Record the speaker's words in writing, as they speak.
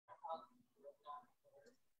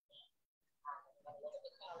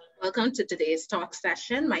Welcome to today's talk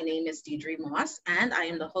session. My name is Deidre Moss, and I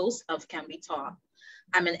am the host of Can We Talk.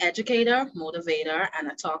 I'm an educator, motivator,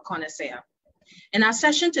 and a talk connoisseur. In our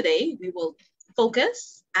session today, we will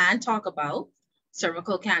focus and talk about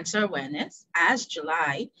cervical cancer awareness, as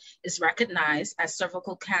July is recognized as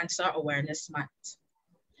Cervical Cancer Awareness Month.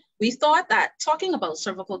 We thought that talking about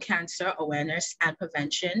cervical cancer awareness and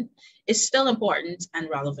prevention is still important and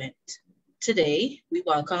relevant. Today, we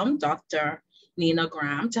welcome Dr. Nina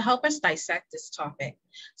Graham to help us dissect this topic.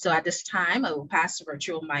 So at this time, I will pass the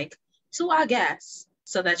virtual mic to our guest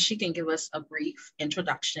so that she can give us a brief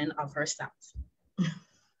introduction of herself.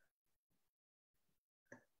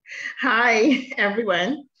 Hi,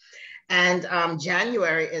 everyone. And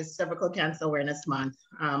January is Cervical Cancer Awareness Month.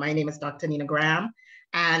 My name is Dr. Nina Graham,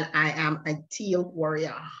 and I am a teal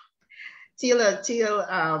warrior. Teal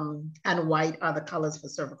and white are the colors for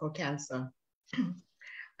cervical cancer.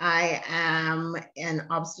 I am an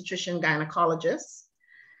obstetrician gynecologist,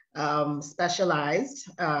 specialized,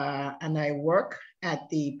 and I work at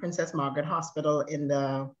the Princess Margaret Hospital in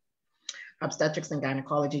the obstetrics and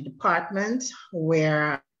gynecology department,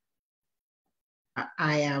 where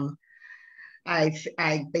I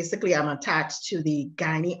basically am attached to the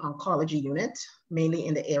gyne oncology unit, mainly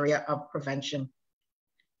in the area of prevention.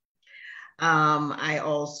 I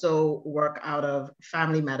also work out of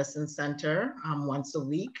Family Medicine Center once a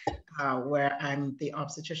week, where I'm the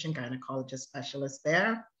obstetrician gynecologist specialist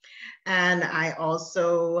there. And I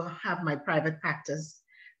also have my private practice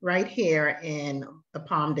right here in the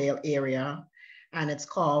Palmdale area, and it's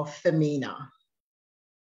called Femina.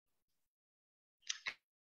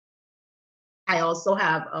 I also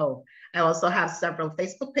have several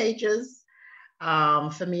Facebook pages.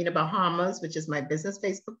 Femina Bahamas, which is my business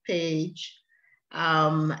Facebook page.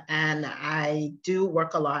 And I do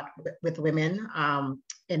work a lot with women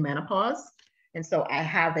in menopause. And so I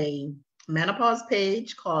have a menopause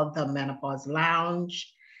page called the Menopause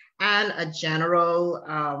Lounge, and a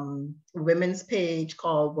general women's page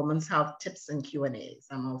called Women's Health Tips and Q&As.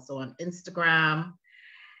 I'm also on Instagram.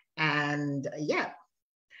 And yeah,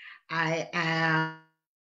 I am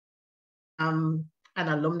an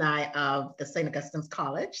alumni of the St. Augustine's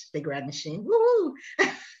College, Big Red Machine, woo!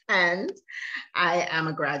 And I am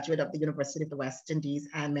a graduate of the University of the West Indies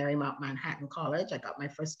and Marymount Manhattan College. I got my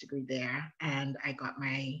first degree there, and I got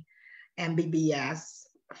my MBBS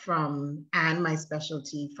and my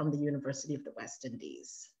specialty from the University of the West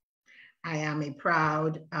Indies. I am a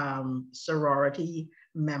proud sorority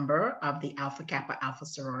member of the Alpha Kappa Alpha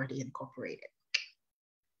Sorority Incorporated.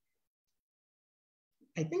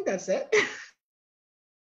 I think that's it.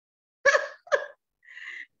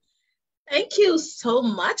 Thank you so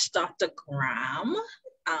much, Dr. Graham.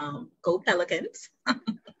 Go Pelicans.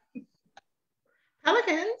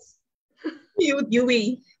 Pelicans?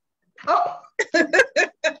 We. Oh.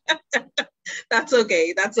 That's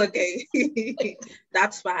okay. That's okay.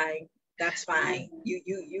 That's fine. That's fine.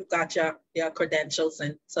 You got your credentials,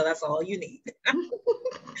 and so that's all you need.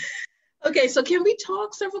 Okay, so can we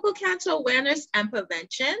talk cervical cancer awareness and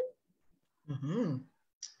prevention? Mm-hmm.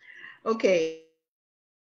 Okay.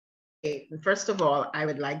 First of all, I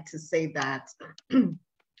would like to say that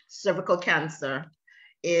cervical cancer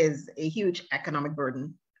is a huge economic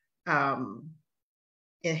burden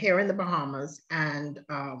here in the Bahamas and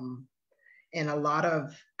in a lot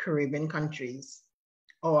of Caribbean countries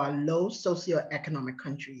or low socioeconomic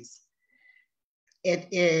countries. It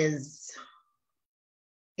is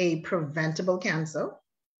a preventable cancer,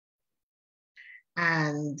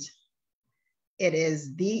 and it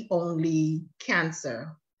is the only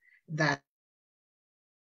cancer that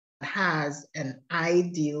has an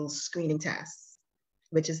ideal screening test,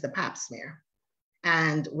 which is the pap smear.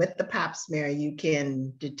 And with the pap smear, you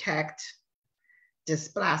can detect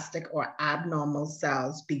dysplastic or abnormal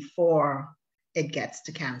cells before it gets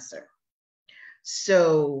to cancer.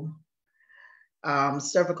 So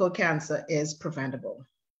cervical cancer is preventable.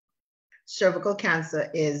 Cervical cancer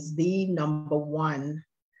is the #1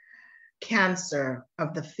 cancer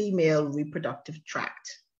of the female reproductive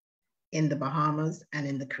tract in the Bahamas and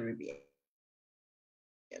in the Caribbean.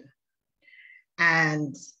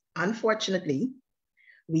 And unfortunately,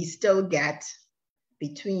 we still get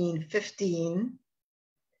between 15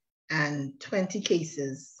 and 20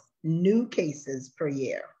 cases, new cases per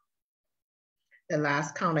year. The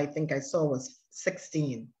last count I think I saw was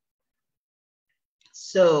 16.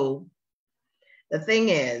 So the thing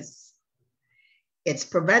is, it's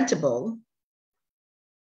preventable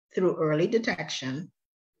through early detection,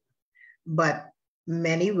 but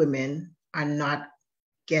many women are not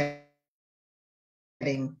getting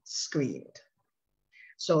screened.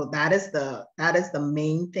 So that is the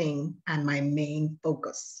main thing and my main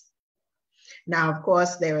focus. Now, of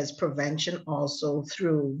course, there is prevention also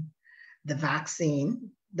through the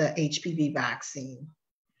vaccine, the HPV vaccine.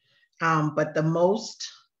 But the most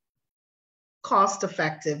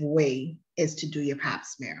cost-effective way is to do your pap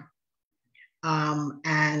smear.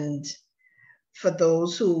 And for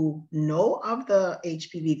those who know of the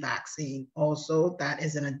HPV vaccine, also that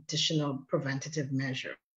is an additional preventative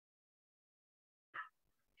measure.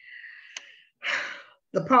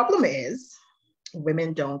 The problem is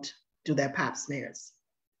women don't do their pap smears.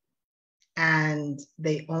 And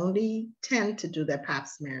they only tend to do their pap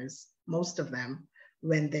smears, most of them,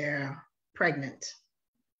 when they're pregnant.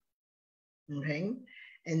 Okay?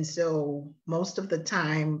 And so most of the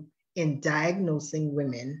time in diagnosing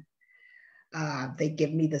women, they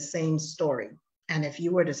give me the same story. And if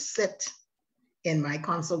you were to sit in my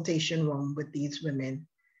consultation room with these women,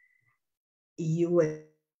 you would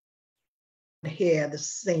hear the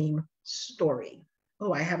same story.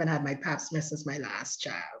 Oh, I haven't had my pap smear since my last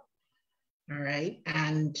child. All right.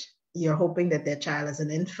 And you're hoping that their child is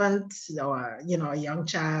an infant or, a young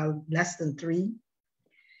child, less than 3.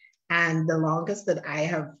 And the longest that I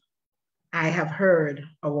have heard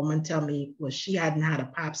a woman tell me was she hadn't had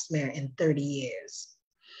a pap smear in 30 years.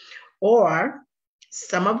 Or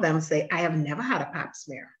some of them say, I have never had a pap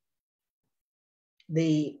smear.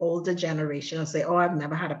 The older generation will say, oh, I've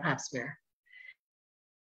never had a pap smear.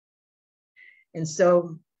 And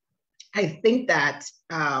so I think that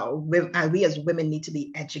we as women need to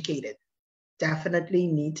be educated, definitely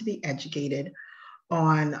need to be educated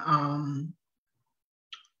on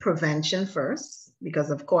prevention first,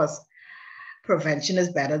 because of course, prevention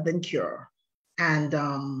is better than cure. And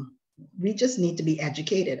we just need to be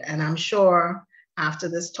educated. And I'm sure after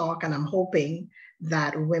this talk, and I'm hoping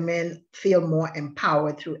that women feel more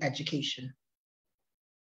empowered through education.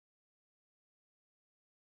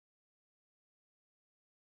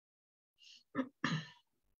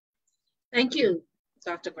 Thank you,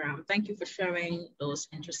 Dr. Graham. Thank you for sharing those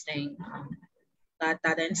interesting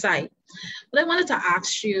that insight. But I wanted to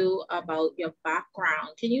ask you about your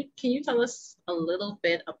background. Can you tell us a little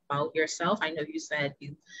bit about yourself? I know you said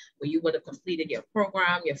you would have completed your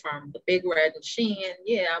program, you're from the Big Red Machine,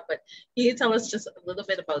 yeah, but can you tell us just a little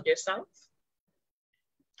bit about yourself?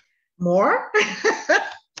 More?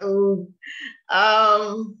 What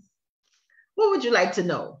would you like to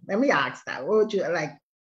know? Let me ask that. What would you like?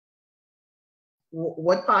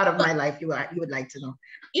 What part of my life you would like to know?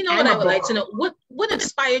 You know what I would like to know? What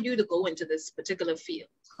inspired you to go into this particular field?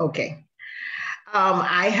 Okay.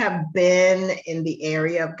 I have been in the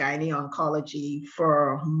area of gyne-oncology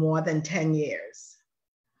for more than 10 years.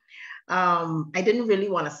 I didn't really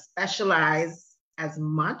want to specialize as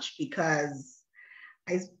much because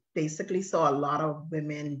I basically saw a lot of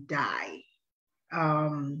women die.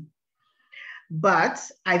 But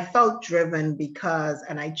I felt driven because,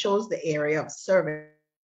 and I chose the area of cervix.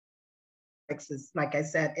 Like I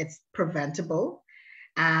said, it's preventable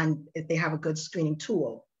and they have a good screening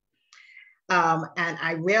tool. And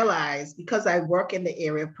I realized because I work in the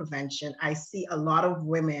area of prevention, I see a lot of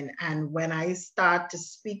women. And when I start to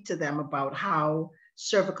speak to them about how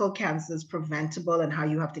cervical cancer is preventable and how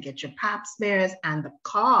you have to get your pap smears and the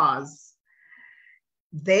cause,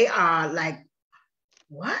 they are like,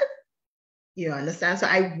 what? You understand? So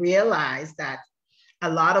I realized that a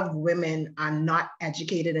lot of women are not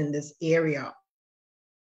educated in this area.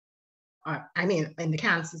 I mean, in the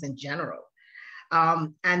cancers in general.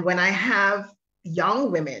 And when I have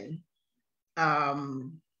young women, I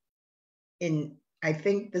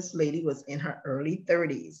think this lady was in her early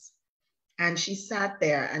 30s, and she sat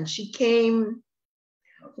there and she came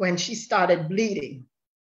when she started bleeding.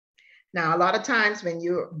 Now, a lot of times when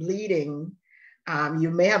you're bleeding, you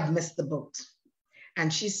may have missed the boat.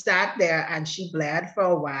 And she sat there and she bled for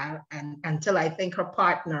a while, and until I think her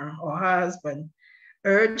partner or her husband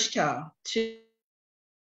urged her to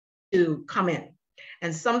come in.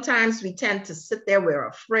 And sometimes we tend to sit there, we're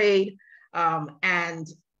afraid. And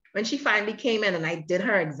when she finally came in and I did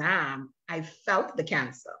her exam, I felt the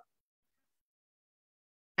cancer.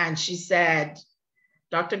 And she said,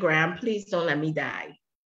 Dr. Graham, please don't let me die.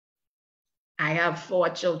 I have 4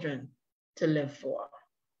 children to live for.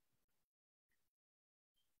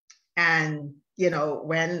 And,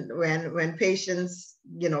 when patients,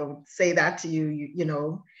 say that to you,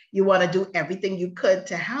 you want to do everything you could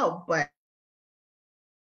to help. But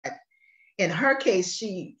in her case,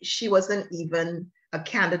 she wasn't even a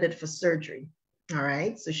candidate for surgery. All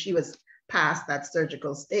right. So she was past that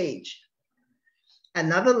surgical stage.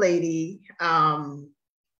 Another lady,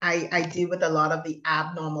 I deal with a lot of the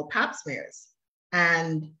abnormal pap smears.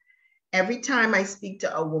 And every time I speak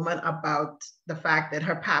to a woman about the fact that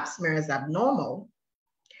her pap smear is abnormal,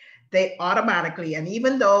 they automatically, and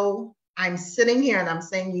even though I'm sitting here and I'm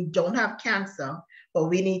saying you don't have cancer, but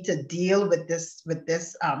we need to deal with this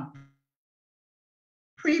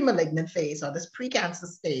pre-malignant phase or this pre-cancer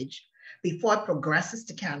stage before it progresses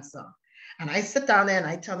to cancer. And I sit down there and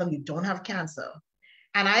I tell them you don't have cancer.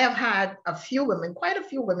 And I have had a few women, quite a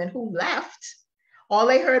few women who left. All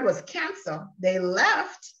they heard was cancer. They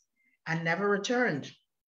left and never returned.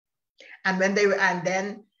 And when they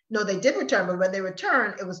they did return, but when they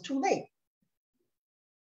returned, it was too late.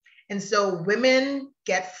 And so women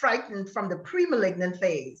get frightened from the pre-malignant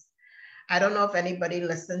phase. I don't know if anybody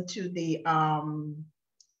listened to the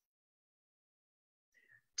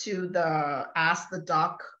Ask the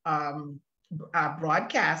Doc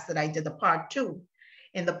broadcast that I did, the part 2.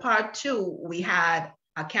 In the part 2, we had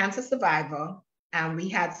a cancer survivor and we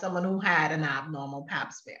had someone who had an abnormal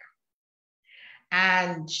pap smear.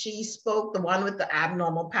 And she spoke, the one with the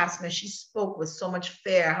abnormal pap smear, she spoke with so much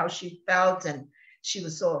fear, how she felt, and she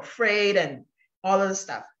was so afraid and all of the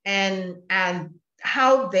stuff. And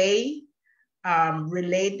how they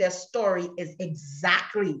relayed their story is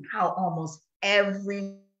exactly how almost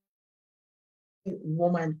every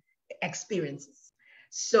woman experiences.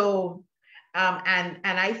 So, and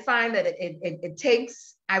I find that it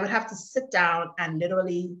takes, I would have to sit down and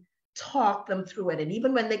literally talk them through it. And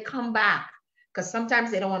even when they come back, because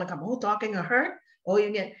sometimes they don't want to come, oh, talking or hurt, oh,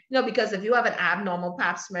 you get, because if you have an abnormal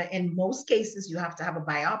pap smear, in most cases, you have to have a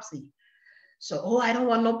biopsy. So, oh, I don't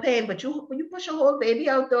want no pain, but you push a whole baby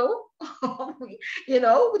out though, what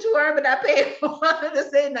you worry about that pain for? To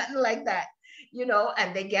say nothing like that,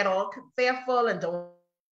 and they get all fearful and don't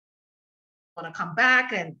want to come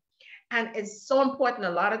back. And it's so important. A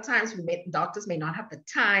lot of times doctors may not have the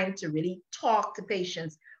time to really talk to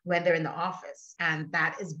patients when they're in the office, and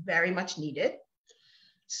that is very much needed.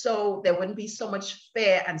 So there wouldn't be so much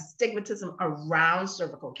fear and stigmatism around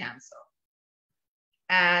cervical cancer.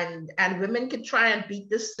 And women can try and beat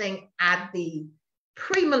this thing at the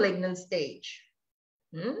pre-malignant stage.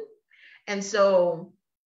 And so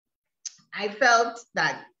I felt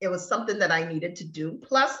that it was something that I needed to do.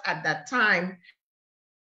 Plus, at that time,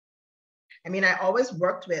 I always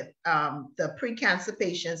worked with the pre-cancer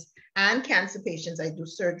patients and cancer patients. I do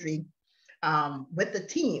surgery with the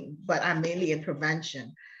team, but I'm mainly in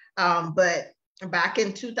prevention. But back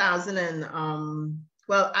in 2000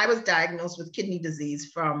 I was diagnosed with kidney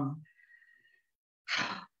disease from,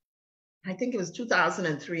 I think it was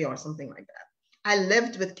 2003 or something like that. I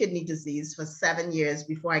lived with kidney disease for 7 years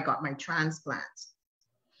before I got my transplant.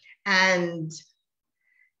 And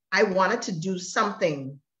I wanted to do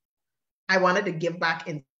something. I wanted to give back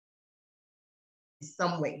in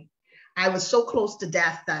some way. I was so close to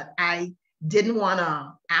death that I didn't want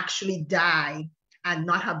to actually die and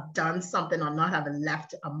not have done something or not have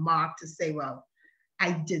left a mark to say, well,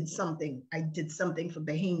 I did something. I did something for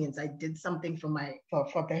Bahamians. I did something for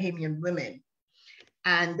Bahamian women.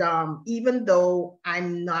 And even though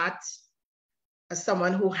I'm not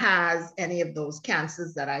someone who has any of those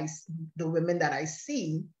cancers the women that I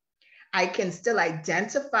see, I can still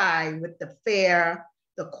identify with the fear,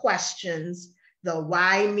 the questions, the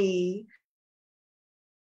why me,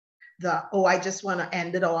 I just want to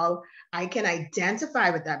end it all. I can identify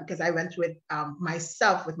with that because I went through it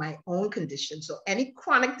myself with my own condition. So any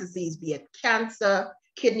chronic disease, be it cancer,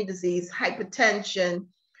 kidney disease, hypertension,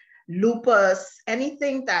 lupus,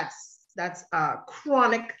 anything that's a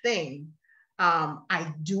chronic thing,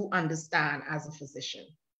 I do understand as a physician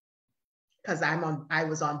because I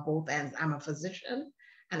was on both ends. I'm a physician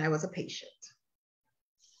and I was a patient.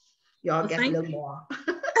 Y'all get a little more.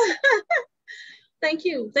 Thank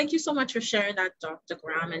you. Thank you so much for sharing that, Dr.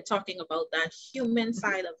 Graham, and talking about that human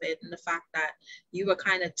side of it and the fact that you were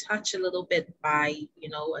kind of touched a little bit by,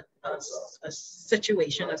 a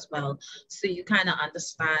situation as well. So you kind of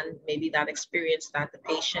understand maybe that experience that the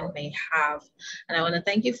patient may have. And I want to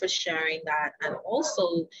thank you for sharing that. And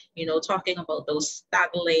also, talking about those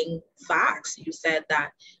startling facts. You said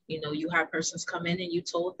that, you had persons come in and you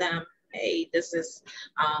told them, hey, this is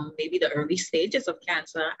maybe the early stages of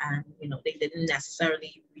cancer, and they didn't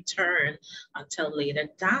necessarily return until later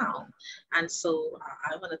down. And so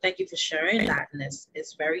I want to thank you for sharing that, and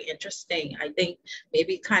it's very interesting. I think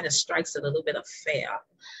maybe it kind of strikes a little bit of fear,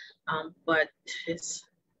 but it's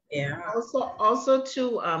Also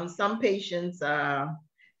too, some patients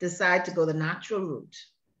decide to go the natural route.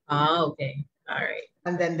 Oh, okay, all right.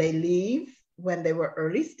 And then they leave when they were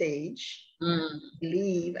early stage.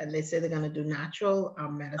 Leave and they say they're going to do natural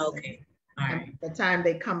medicine. Okay. All right. And by the time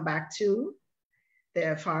they come back to,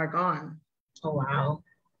 they're far gone. Oh, wow.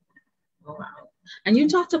 Oh, wow. And you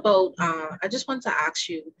talked about, I just want to ask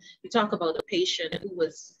you, you talk about a patient who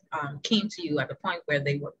was came to you at the point where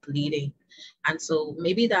they were bleeding. And so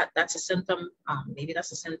maybe that's a symptom, maybe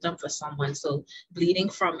that's a symptom for someone. So bleeding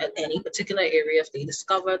from any particular area, if they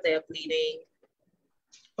discover they're bleeding.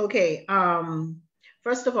 Okay.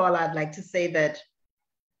 First of all, I'd like to say that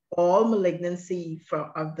all malignancy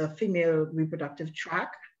of the female reproductive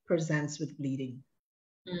tract presents with bleeding.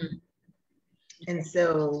 Mm. And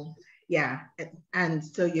so, yeah, and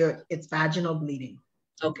so it's vaginal bleeding.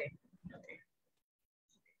 Okay. Okay.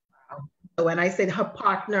 Wow. So when I said her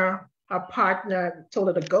partner told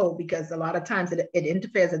her to go because a lot of times it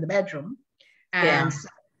interferes in the bedroom. And Yeah.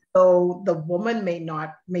 so the woman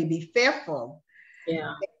may be fearful.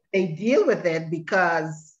 Yeah. They deal with it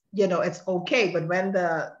because, it's okay. But when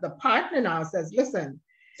the partner now says, listen,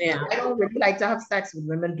 Yeah. I don't really like to have sex with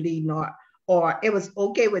women bleeding, or it was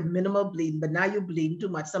okay with minimal bleeding, but now you're bleeding too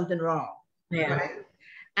much, something wrong. Yeah. Right?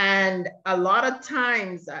 And a lot of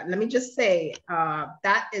times, let me just say,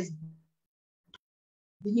 that is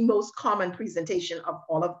the most common presentation of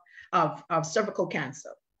all of cervical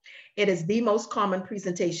cancer. It is the most common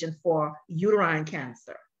presentation for uterine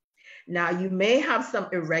cancer. Now, you may have some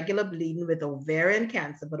irregular bleeding with ovarian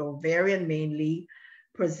cancer, but ovarian mainly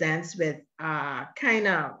presents with kind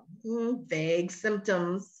of vague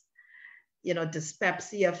symptoms,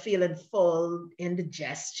 dyspepsia, feeling full,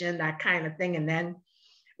 indigestion, that kind of thing. And then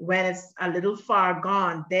when it's a little far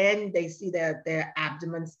gone, then they see their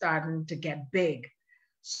abdomen starting to get big.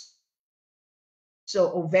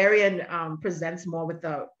 So ovarian presents more with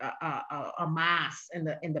a mass in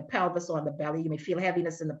the pelvis or the belly. You may feel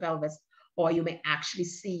heaviness in the pelvis, or you may actually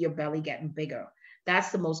see your belly getting bigger.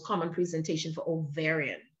 That's the most common presentation for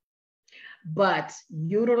ovarian. But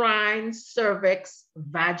uterine, cervix,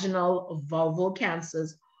 vaginal, vulval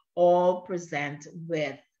cancers all present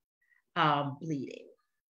with bleeding.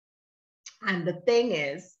 And the thing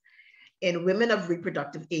is, in women of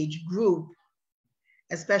reproductive age group,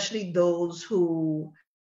 especially those who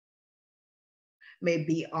may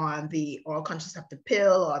be on the oral contraceptive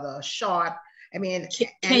pill or the shot. I mean,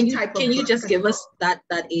 can you just give us that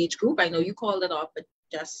age group? I know you called it off, but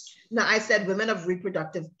just. No, I said women of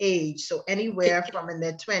reproductive age, so anywhere from in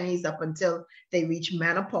their 20s up until they reach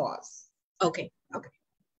menopause. Okay. Okay.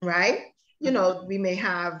 Right? We may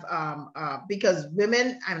have because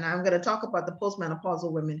women, and I'm going to talk about the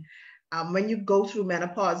postmenopausal women. When you go through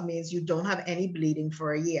menopause means you don't have any bleeding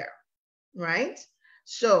for a year, right?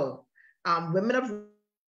 So women of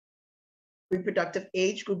reproductive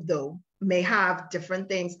age group, though, may have different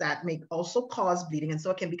things that may also cause bleeding, and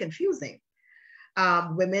so it can be confusing.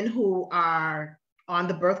 Women who are on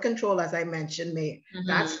the birth control, as I mentioned,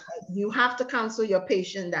 that's you have to counsel your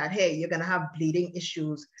patient that, hey, you're going to have bleeding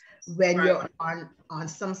issues when you're on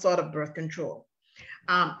some sort of birth control.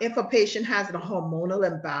 If a patient has a hormonal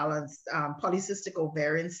imbalance, polycystic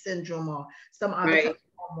ovarian syndrome, or some other kind of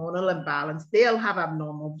hormonal imbalance, they'll have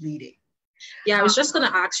abnormal bleeding. Yeah, I was just going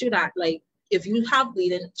to ask you that, like, if you have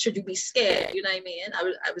bleeding, should you be scared? You know what I mean?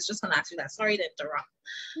 I was just going to ask you that. Sorry to interrupt.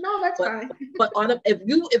 No, that's fine. But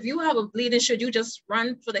if you have a bleeding, should you just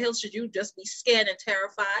run for the hills? Should you just be scared and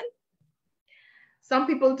terrified? Some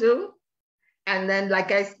people do. And then,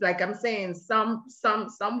 like I'm saying, some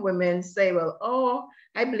women say, well, oh,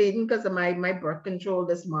 I'm bleeding because of my birth control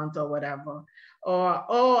this month or whatever. Or,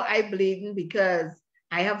 oh, I'm bleeding because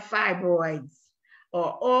I have fibroids.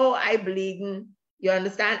 Or, oh, I'm bleeding. You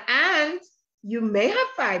understand? And you may have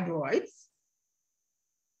fibroids.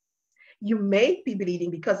 You may be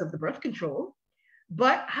bleeding because of the birth control.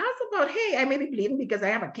 But how's about, hey, I may be bleeding because I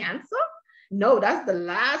have a cancer? No, that's the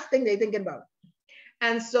last thing they're thinking about.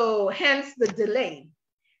 And so hence the delay,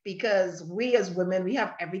 because we as women, we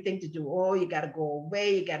have everything to do. Oh, you got to go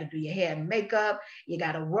away. You got to do your hair and makeup. You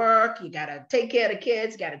got to work. You got to take care of the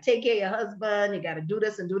kids. You got to take care of your husband. You got to do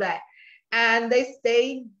this and do that. And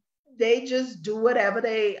they just do whatever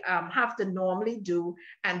they have to normally do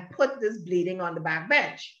and put this bleeding on the back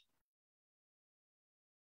bench.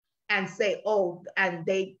 And say, oh, and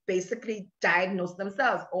they basically diagnose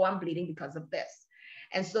themselves. Oh, I'm bleeding because of this.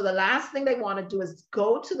 And so the last thing they want to do is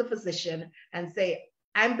go to the physician and say,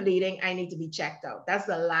 I'm bleeding, I need to be checked out. That's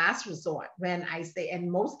the last resort. When I say,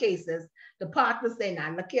 in most cases, the partners say, nah,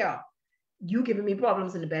 look here, you giving me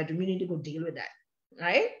problems in the bedroom, you need to go deal with that,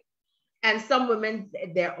 right? And some women,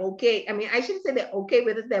 they're okay. I mean, I shouldn't say they're okay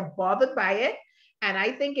with it, they're bothered by it. And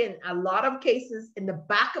I think in a lot of cases, in the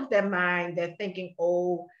back of their mind, they're thinking,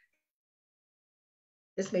 oh,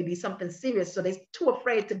 this may be something serious. So they're too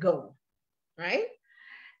afraid to go, right?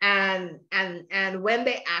 And when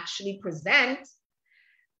they actually present,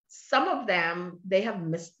 some of them, they have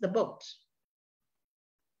missed the boat.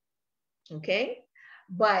 Okay?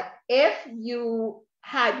 But if you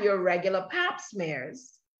had your regular pap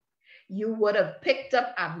smears, you would have picked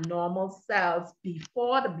up abnormal cells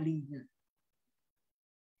before the bleeding.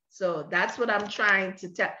 So that's what I'm trying to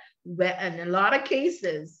tell. And in a lot of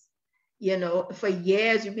cases, you know, for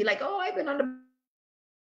years, you'd be like, oh, I've been on the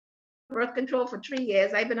birth control for 3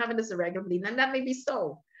 years. I've been having this irregular bleeding. And that may be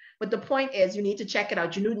so. But the point is, you need to check it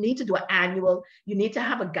out. You need to do an annual. You need to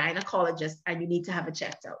have a gynecologist, and you need to have it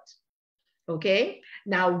checked out. Okay?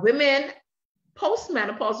 Now, women,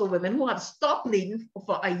 postmenopausal women who have stopped bleeding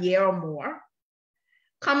for a year or more,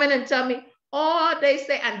 come in and tell me, oh, they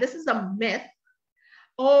say, and this is a myth,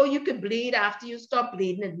 oh, you could bleed after you stop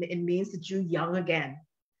bleeding. It means that you're young again.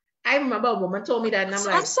 I remember a woman told me that, and I'm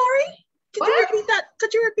like, I'm sorry. Could you repeat that?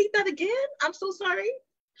 Could you repeat that again? I'm so sorry.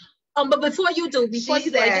 But before you do,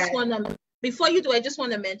 I just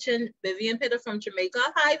want to mention Vivian Pitter from Jamaica.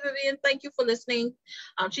 Hi, Vivian. Thank you for listening.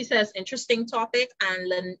 She says, interesting topic. And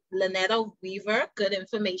Lynetta Weaver, good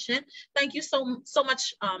information. Thank you so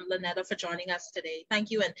much, Lynetta, for joining us today. Thank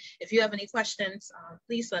you. And if you have any questions,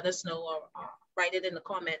 please let us know or write it in the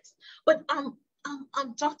comments. But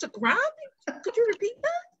Dr. Graham, could you repeat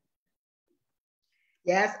that?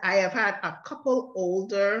 Yes, I have had a couple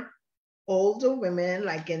older women,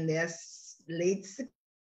 like in their late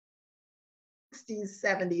 60s,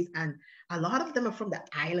 70s, and a lot of them are from the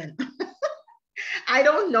island. I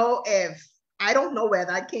don't know where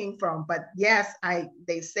that came from, but yes,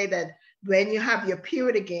 they say that when you have your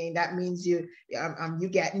period again, that means you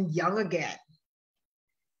getting young again.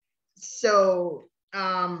 So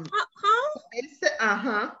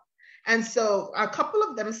and so a couple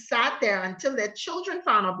of them sat there until their children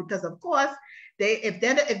found out, because of course if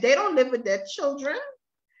they don't live with their children,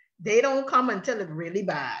 they don't come until it's really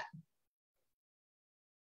bad.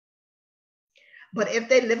 But if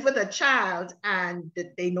they live with a child and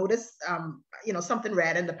they notice something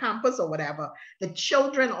red in the Pampers or whatever, the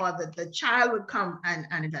children or the child would come and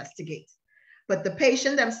investigate. But the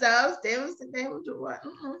patient themselves, they would do what?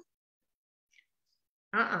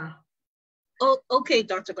 Oh, okay,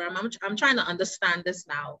 Dr. Graham, I'm trying to understand this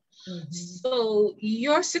now. Mm-hmm. So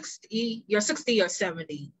you're 60 or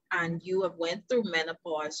 70, and you have went through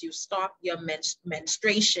menopause, you stopped your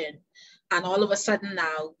menstruation, and all of a sudden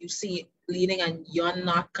now you see bleeding and you're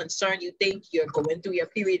not concerned. You think you're going through your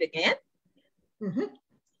period again? Mm-hmm.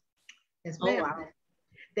 Yes, ma'am. Oh, wow.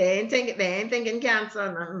 They ain't thinking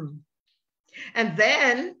cancer. No. And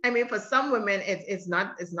then, I mean, for some women, it's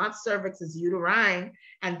not cervix, it's uterine.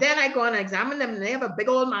 And then I go and examine them, and they have a big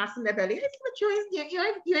old mass in their belly. But you ain't feel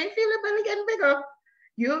your belly getting bigger.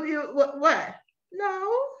 You what?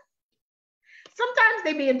 No. Sometimes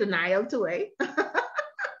they be in denial too, eh?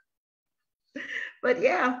 But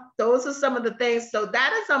yeah, those are some of the things. So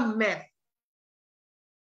that is a myth.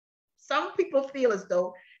 Some people feel as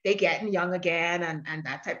though they're getting young again and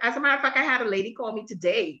that type. As a matter of fact, I had a lady call me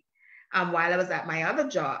today. While I was at my other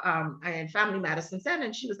job, in family medicine center,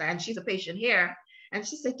 and she was, and she's a patient here, and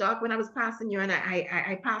she said, "Doc, when I was passing urine,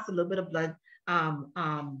 I passed a little bit of blood.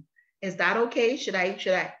 Is that okay? Should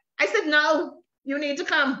I?" I said, "No, you need to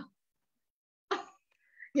come."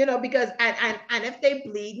 Because and if they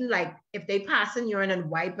bleeding, like if they pass in urine and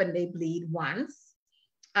wipe and they bleed once,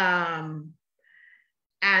 and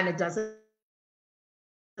it doesn't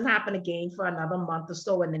happen again for another month or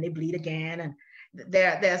so, and then they bleed again, and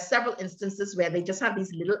there are several instances where they just have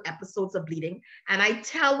these little episodes of bleeding. And I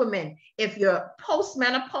tell women, if you're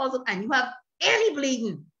postmenopausal and you have any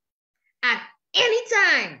bleeding at any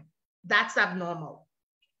time, that's abnormal.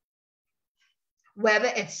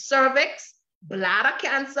 Whether it's cervix, bladder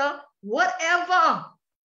cancer, whatever,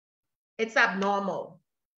 it's abnormal.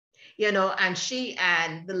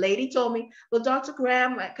 And the lady told me, well, Dr.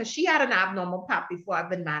 Graham, because she had an abnormal pap before, I've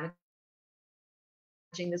been managing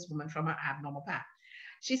this woman from her abnormal pap.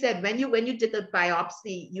 She said, when you did the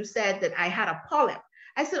biopsy, you said that I had a polyp.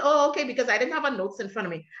 I said, oh, okay, because I didn't have a notes in front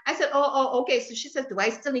of me. I said, oh, okay. So she said, do I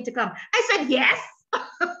still need to come? I said, yes.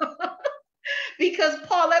 Because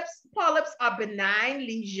polyps are benign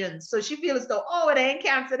lesions. So she feels as though, oh, it ain't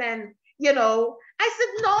cancer then, I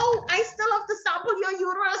said, no, I still have to sample your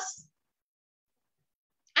uterus.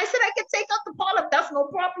 I said, I can take out the polyp, that's no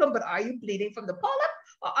problem, but are you bleeding from the polyp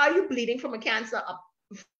or are you bleeding from a cancer up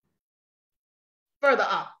further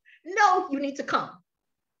up? No, you need to come.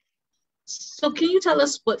 So can you tell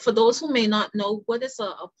us, for those who may not know, what is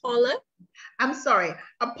a polyp? I'm sorry,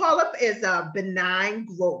 a polyp is a benign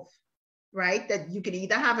growth, right? That you can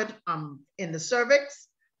either have it in the cervix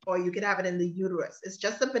or you can have it in the uterus. It's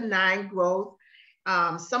just a benign growth.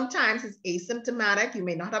 Sometimes it's asymptomatic. You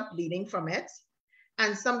may not have bleeding from it.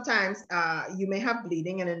 And sometimes you may have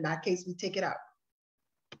bleeding, and in that case, we take it out.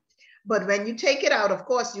 But when you take it out, of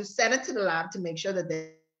course, you send it to the lab to make sure that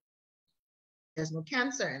there's no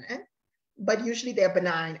cancer in it. But usually they're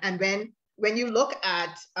benign. And when you look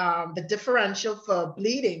at the differential for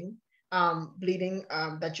bleeding,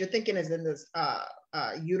 that you're thinking is in this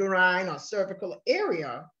uterine or cervical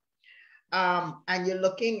area, and you're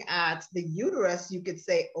looking at the uterus, you could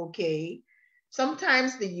say, okay,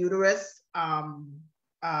 sometimes the uterus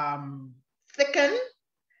thicken.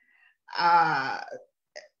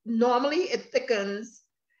 Normally it thickens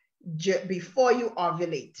before you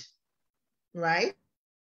ovulate, right?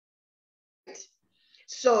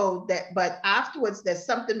 So that, but afterwards there's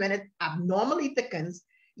something when it abnormally thickens,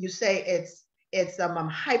 you say it's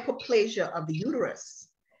hyperplasia of the uterus.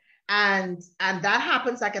 And that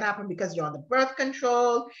happens, that can happen because you're on the birth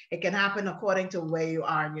control. It can happen according to where you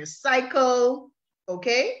are in your cycle,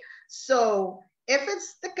 okay? So if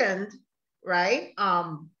it's thickened, right,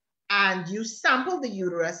 and you sample the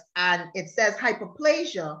uterus and it says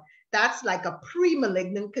hyperplasia, that's like a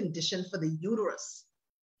pre-malignant condition for the uterus,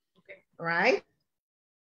 okay, right?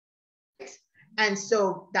 And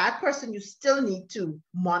so that person, you still need to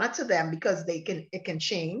monitor them because it can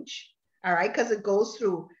change, all right? Because it goes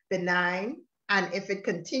through benign, and if it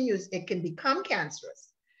continues, it can become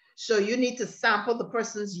cancerous. So you need to sample the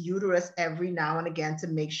person's uterus every now and again to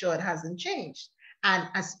make sure it hasn't changed, and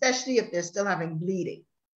especially if they're still having bleeding.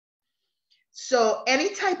 So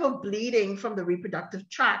any type of bleeding from the reproductive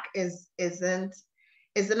tract isn't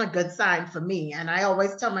a good sign for me. And I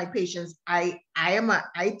always tell my patients, I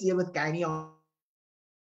deal with gynae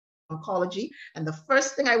oncology, and the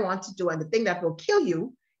first thing I want to do, and the thing that will kill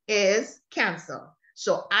you, is cancer.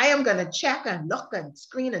 So I am going to check and look and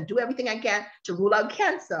screen and do everything I can to rule out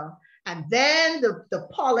cancer. And then the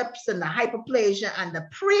polyps and the hyperplasia and the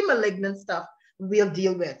pre-malignant stuff we'll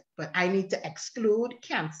deal with. But I need to exclude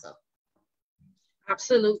cancer.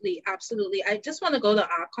 Absolutely, absolutely. I just want to go to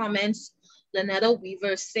our comments. Lynetta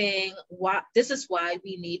Weaver saying, this is why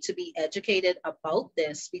we need to be educated about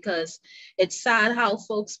this, because it's sad how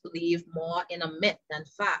folks believe more in a myth than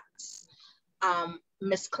facts.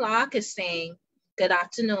 Ms. Clark is saying, good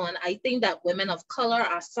afternoon. I think that women of color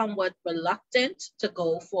are somewhat reluctant to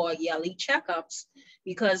go for yearly checkups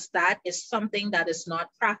because that is something that is not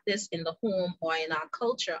practiced in the home or in our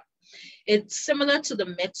culture. It's similar to the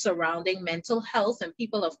myth surrounding mental health and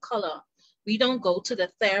people of color. We don't go to the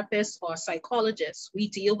therapist or psychologist. We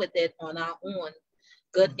deal with it on our own.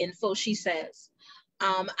 Good info, she says.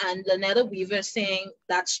 And Lynetta Weaver saying,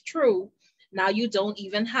 that's true. Now you don't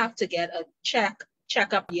even have to get a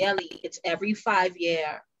checkup yearly. It's every 5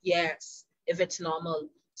 years if it's normal.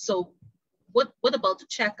 So what about the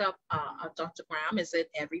checkup, Dr. Graham? Is it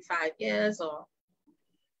every 5 years or?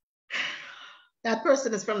 That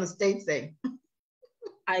person is from the States, eh?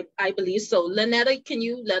 I believe so. Lynetta, can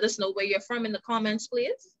you let us know where you're from in the comments,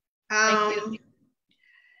 please? Thank you.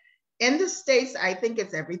 In the States, I think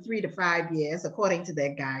it's every 3 to 5 years, according to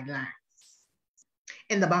their guidelines.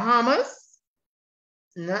 In the Bahamas,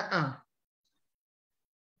 nuh-uh.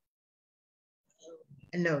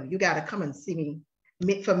 No, you got to come and see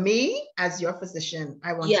me. For me, as your physician,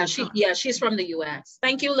 I want she's from the U.S.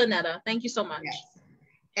 Thank you, Lynetta. Thank you so much. Yes.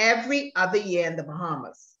 Every other year in the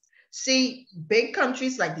Bahamas. See, big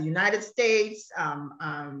countries like the United States,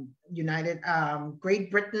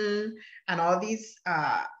 Great Britain, and all these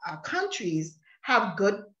countries have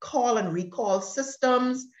good call and recall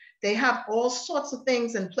systems. They have all sorts of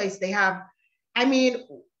things in place. They have thin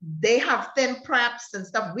preps and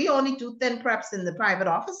stuff. We only do thin preps in the private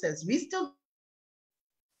offices. We still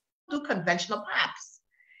do conventional preps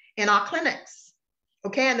in our clinics.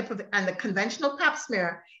 Okay, and the conventional pap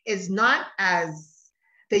smear is not as,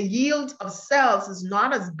 the yield of cells is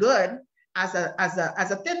not as good as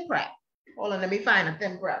a thin prep. Hold on, let me find a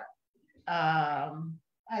thin prep. I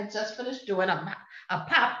just finished doing a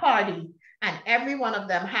pap party, and every one of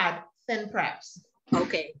them had thin preps.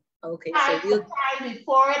 Okay. So time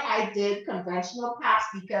before it, I did conventional paps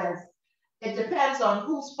because it depends on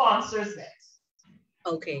who sponsors it.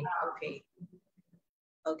 Okay.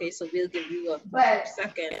 So we'll give you a few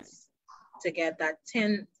seconds to get that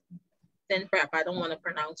thin prep. I don't want to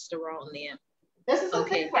pronounce the wrong name. This is a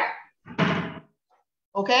thin prep.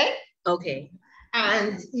 Okay? Okay.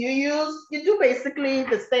 And you do basically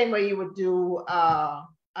the same way you would do a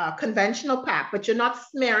conventional pap, but you're not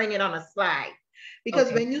smearing it on a slide.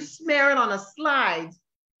 Because when you smear it on a slide,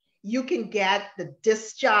 you can get the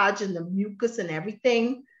discharge and the mucus and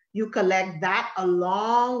everything. You collect that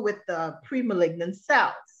along with the pre-malignant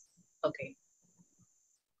cells. Okay.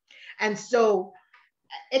 And so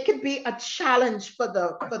it could be a challenge for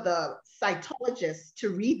the cytologist to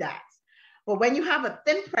read that. But when you have a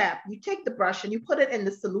thin prep, you take the brush and you put it in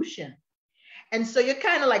the solution. And so you're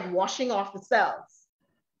kind of like washing off the cells,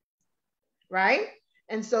 right?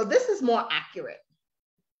 And so this is more accurate.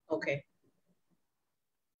 Okay.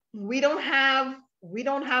 We don't have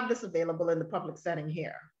this available in the public setting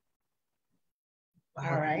here.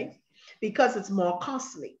 All right, because it's more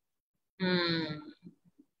costly.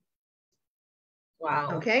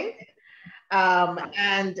 Wow. Okay. But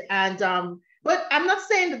I'm not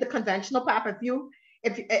saying that the conventional PAP,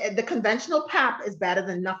 if the conventional PAP is better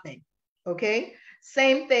than nothing. Okay.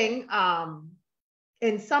 Same thing.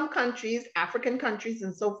 In some countries, African countries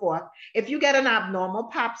and so forth, if you get an abnormal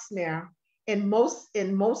PAP smear, in most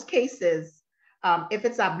cases, if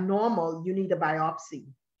it's abnormal, you need a biopsy.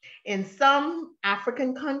 In some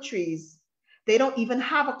African countries, they don't even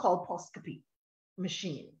have a colposcopy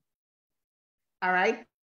machine. All right.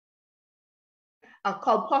 A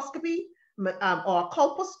colposcopy or a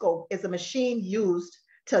colposcope is a machine used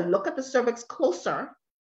to look at the cervix closer,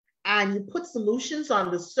 and you put solutions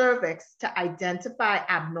on the cervix to identify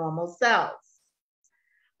abnormal cells.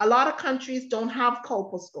 A lot of countries don't have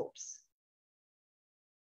colposcopes.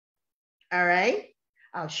 All right.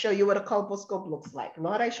 I'll show you what a colposcope looks like.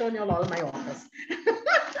 Lord, I've shown you a lot in my office.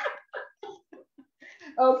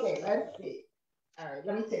 Okay, let's see. All right,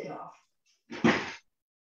 let me take it off.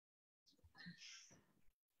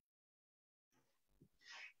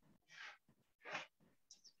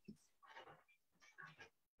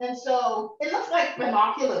 And so it looks like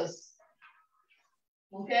binoculars.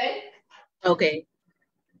 Okay? Okay.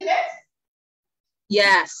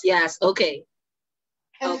 Yes? Yes. Okay.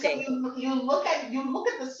 And okay. So you look at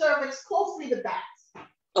the cervix closely with that.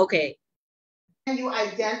 Okay. And you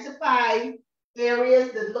identify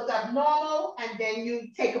areas that look abnormal, and then you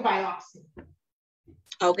take a biopsy.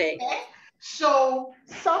 Okay. So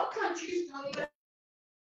some countries don't even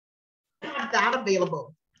have that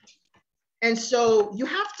available. And so you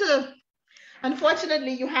have to,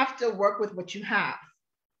 unfortunately, you have to work with what you have.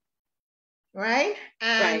 Right?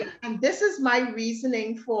 And this is my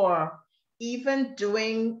reasoning for even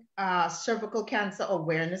doing Cervical Cancer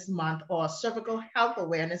Awareness Month or Cervical Health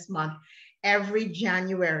Awareness Month every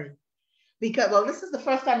January. Because, well, this is the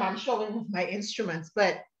first time I'm showing with my instruments,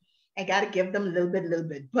 but I got to give them a little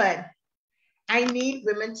bit. But I need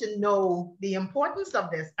women to know the importance of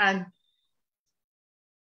this. And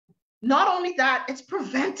not only that, it's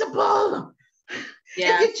preventable.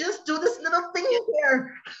 Yeah. If you just do this little thing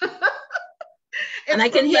here. And I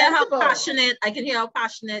can hear how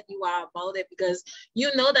passionate you are about it, because you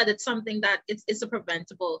know that it's something that it's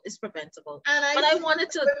preventable. But I wanted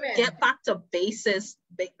to get back to basic,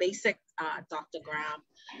 Dr. Graham.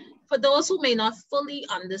 For those who may not fully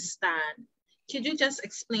understand, could you just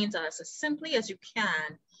explain to us as simply as you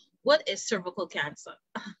can, what is cervical cancer?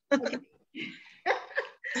 Okay.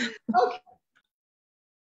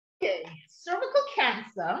 Cervical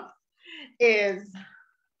cancer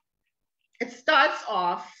it starts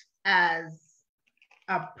off as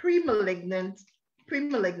a pre-malignant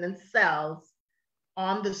cells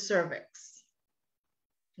on the cervix.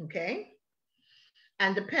 Okay.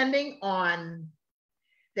 And depending on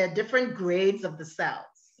the different grades of the cells.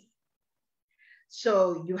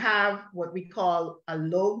 So you have what we call a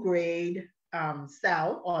low-grade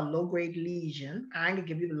cell or low-grade lesion. I'm going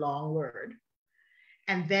to give you the long word.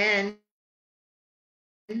 And then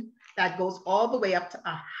that goes all the way up to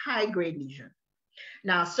a high-grade lesion.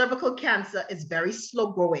 Now, cervical cancer is very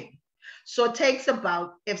slow growing. So it takes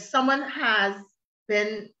about, if someone has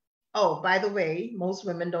been, oh, by the way, most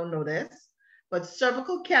women don't know this, but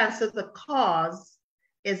cervical cancer, the cause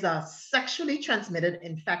is a sexually transmitted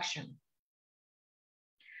infection.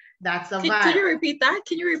 That's a virus. Can you repeat that?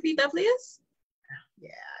 Can you repeat that, please?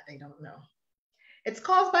 Yeah, they don't know. It's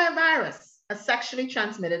caused by a virus, a sexually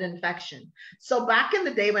transmitted infection. So back in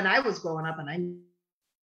the day when I was growing up, and I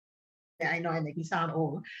know I make me sound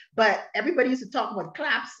old, but everybody used to talk about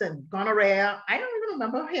claps and gonorrhea. I don't even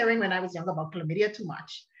remember hearing when I was younger about chlamydia too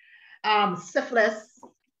much. Syphilis,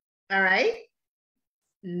 all right?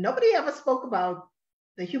 Nobody ever spoke about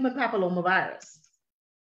the human papillomavirus.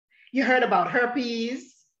 You heard about herpes,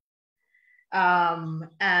 and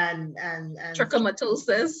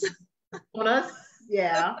trichomatosis.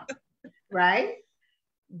 Yeah, right?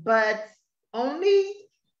 But only,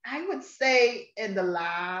 I would say, in the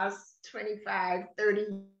last 25, 30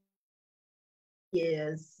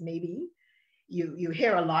 years, maybe, you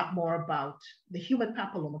hear a lot more about the human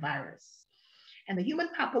papillomavirus. And the human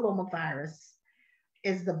papillomavirus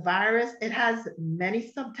is the virus, it has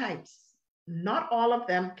many subtypes. not all of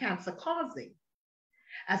them cancer causing.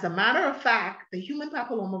 As a matter of fact, the human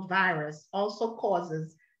papillomavirus also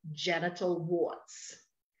causes genital warts.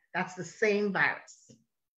 That's the same virus.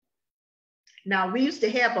 Now, we used to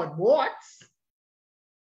hear about warts,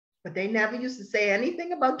 but they never used to say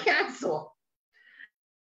anything about cancer,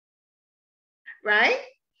 right?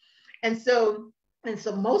 And so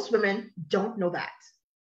most women don't know that.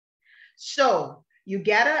 So you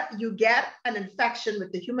get an infection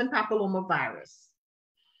with the human papillomavirus,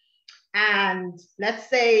 and let's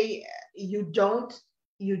say you don't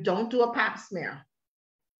do a pap smear.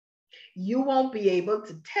 You won't be able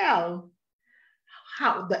to tell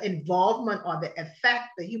how the involvement or the effect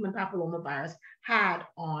the human papillomavirus had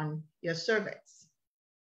on your cervix,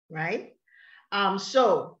 right?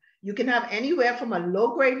 So you can have anywhere from a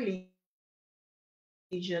low-grade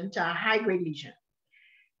lesion to a high-grade lesion.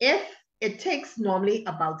 If it takes normally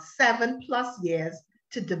about 7+ years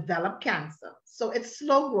to develop cancer, so it's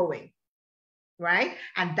slow growing, right?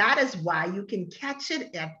 And that is why you can catch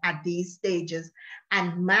it at these stages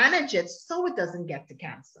and manage it so it doesn't get to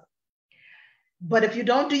cancer. But if you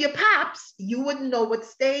don't do your PAPs, you wouldn't know what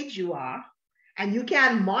stage you are, and you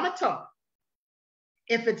can't monitor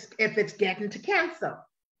if it's getting to cancer,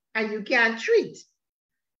 and you can't treat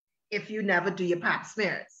if you never do your pap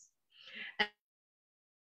smears.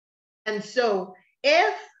 And so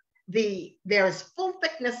if there is full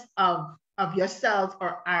thickness of your cells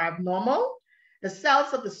are abnormal, the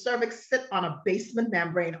cells of the cervix sit on a basement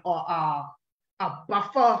membrane or a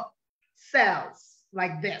buffer cells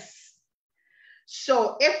like this.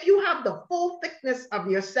 So if you have the full thickness of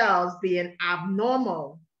your cells being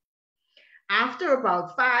abnormal, after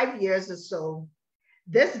about 5 years or so,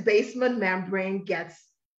 this basement membrane gets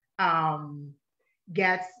laxed,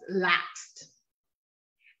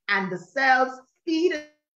 and the cells feed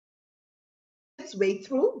its way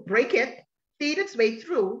through, break it, feed its way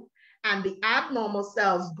through, and the abnormal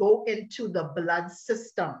cells go into the blood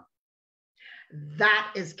system.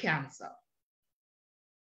 That is cancer.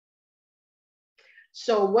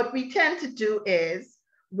 So what we tend to do is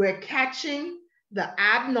we're catching the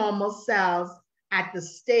abnormal cells at the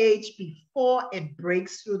stage before it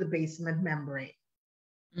breaks through the basement membrane.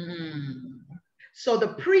 So the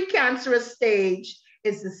precancerous stage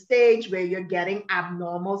is the stage where you're getting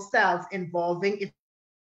abnormal cells involving,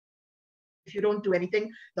 if you don't do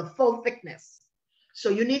anything, the full thickness. So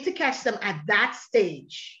you need to catch them at that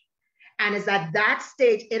stage. And it's at that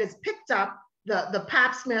stage it is picked up, the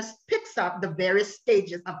pap smear picks up the various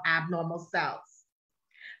stages of abnormal cells.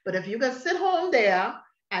 But if you can sit home there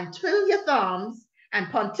and twiddle your thumbs and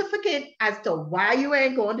pontificate as to why you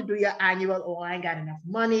ain't going to do your annual, oh, I ain't got enough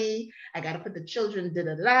money, I got to put the children,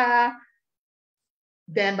 da-da-da,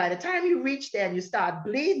 then by the time you reach there and you start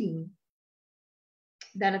bleeding,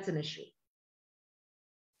 then it's an issue.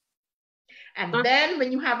 And then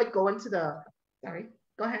when you have it go into the, sorry,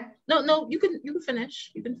 go ahead. No, you can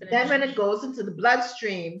finish. You can finish. Then when it goes into the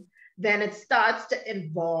bloodstream, then it starts to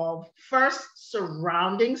involve first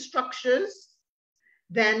surrounding structures,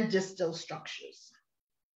 then distal structures.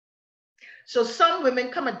 So some women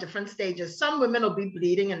come at different stages. Some women will be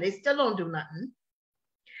bleeding and they still don't do nothing.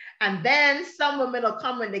 And then some women will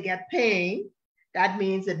come when they get pain. That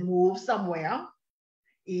means it moves somewhere,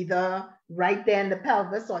 either right there in the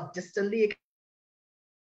pelvis or distantly. It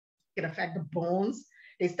can affect the bones.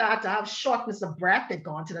 They start to have shortness of breath. It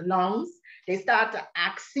go into the lungs. They start to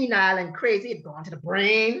act senile and crazy. It go into the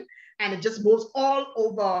brain. And it just moves all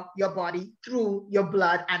over your body through your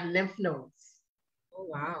blood and lymph nodes. Oh,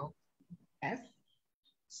 wow. Yes.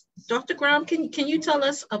 Dr. Graham, can you tell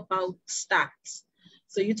us about stats?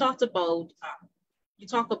 So you talked about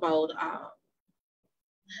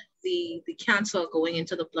the cancer going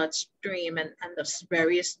into the bloodstream and the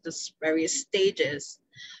various stages.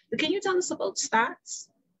 But can you tell us about stats?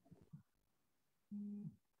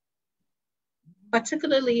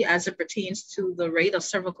 Particularly as it pertains to the rate of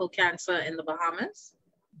cervical cancer in the Bahamas?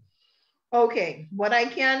 Okay, what I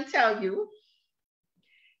can tell you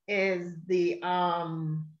is the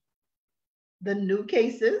new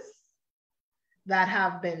cases that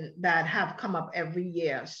have come up every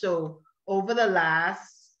year. So over the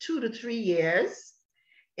last 2 to 3 years,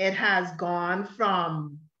 it has gone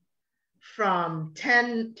from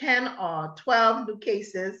 10 or 12 new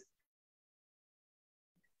cases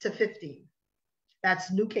to 15.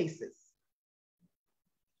 That's new cases.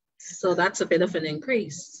 So that's a bit of an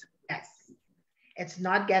increase. Yes, it's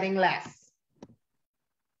not getting less.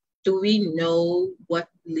 Do we know what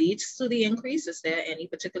leads to the increase? Is there any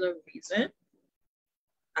particular reason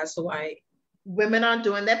as to why? Women aren't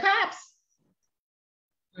doing their PAPs.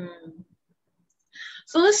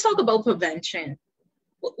 So let's talk about prevention.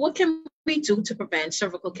 What can we do to prevent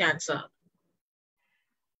cervical cancer?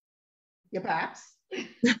 Your paps.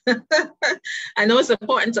 I know it's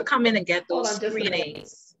important to come in and get those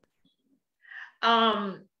screenings.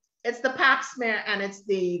 It's the pap smear and it's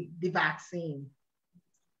the vaccine.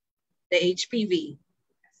 The HPV.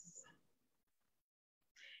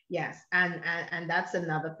 Yes, and that's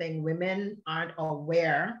another thing. Women aren't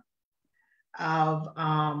aware of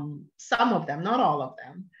some of them, not all of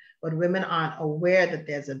them, but women aren't aware that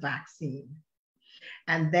there's a vaccine.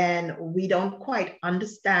 And then we don't quite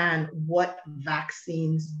understand what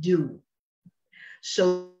vaccines do.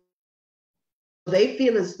 So they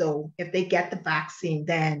feel as though if they get the vaccine,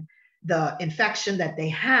 then the infection that they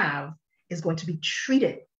have is going to be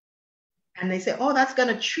treated. And they say, oh, that's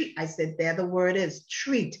going to treat. I said, there the word is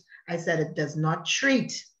treat. I said, it does not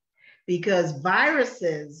treat, because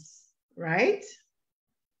viruses, right?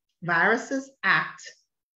 Viruses act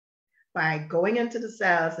by going into the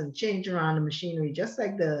cells and changing around the machinery, just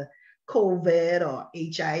like the COVID or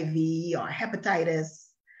HIV or hepatitis.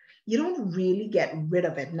 You don't really get rid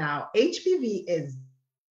of it. Now, HPV is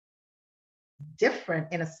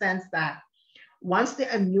different in a sense that once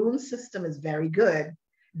the immune system is very good,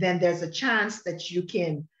 then there's a chance that you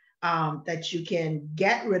can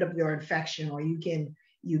get rid of your infection, or you can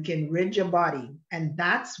rid your body. And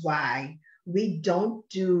that's why we don't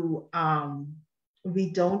do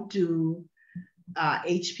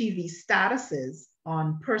HPV statuses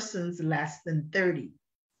on persons less than 30.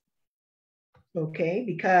 Okay,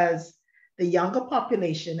 because the younger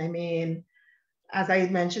population, I mean, as I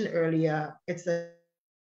mentioned earlier, it's a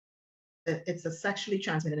sexually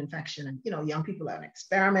transmitted infection, and young people are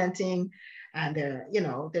experimenting, and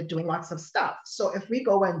they're doing lots of stuff. So if we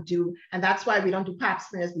go and that's why we don't do pap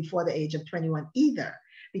smears before the age of 21 either,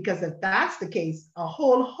 because if that's the case, a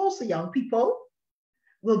whole host of young people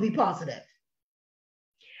will be positive.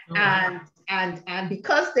 And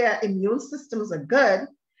because their immune systems are good,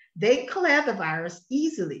 they clear the virus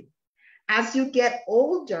easily. As you get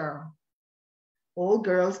older, old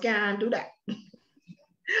girls can't do that.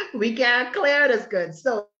 We can't clear it as good.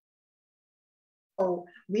 So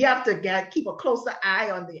we have to keep a closer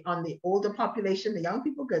eye on the older population. The young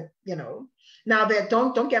people could, Now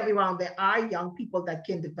don't get me wrong, there are young people that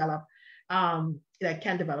can develop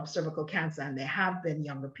cervical cancer, and there have been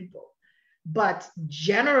younger people. But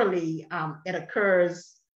generally, it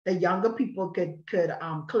occurs, the younger people could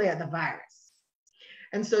clear the virus.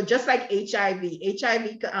 And so just like HIV, the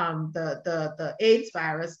AIDS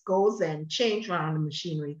virus goes and changes around the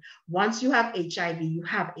machinery. Once you have HIV, you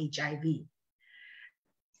have HIV.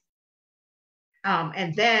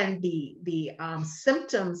 And then the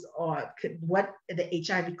symptoms, or what the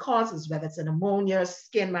HIV causes, whether it's a pneumonia,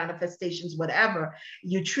 skin manifestations, whatever,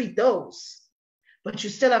 you treat those, but you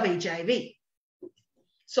still have HIV.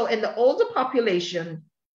 So in the older population,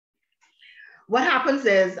 what happens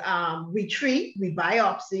is we treat, we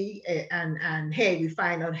biopsy, and hey, we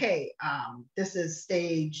find out, hey, this is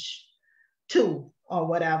stage 2 or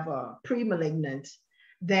whatever, pre-malignant.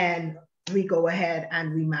 Then we go ahead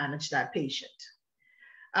and we manage that patient.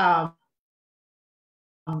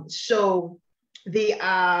 So the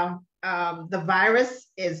virus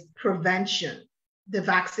is prevention. The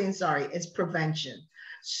vaccine, is prevention.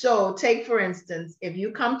 So take, for instance, if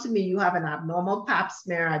you come to me, you have an abnormal pap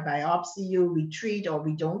smear, I biopsy you, we treat or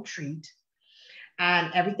we don't treat,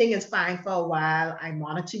 and everything is fine for a while. I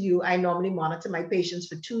monitor you. I normally monitor my patients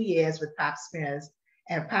for 2 years with pap smears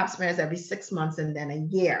every 6 months and then a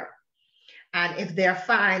year. And if they're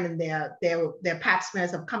fine and their pap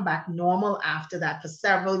smears have come back normal after that for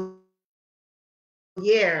several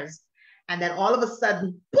years, and then all of a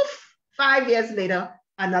sudden, poof, 5 years later,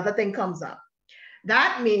 another thing comes up.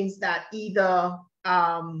 That means that either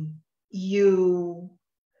you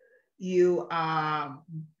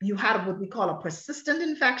had what we call a persistent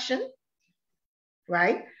infection,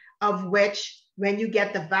 right? Of which, when you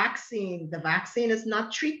get the vaccine is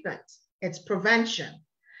not treatment, it's prevention.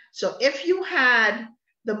 So if you had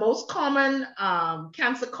the most common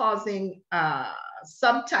cancer-causing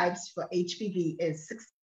subtypes for HPV is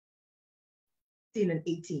 16 and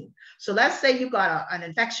 18. So let's say you got an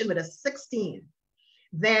infection with a 16,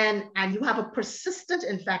 and you have a persistent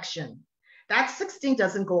infection. That 16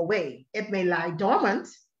 doesn't go away. It may lie dormant,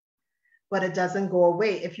 but it doesn't go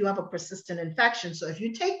away if you have a persistent infection. So if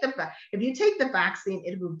you take the vaccine,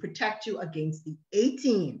 it will protect you against the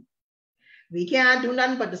 18. We can't do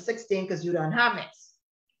nothing but the 16 because you don't have it.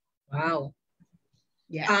 Wow.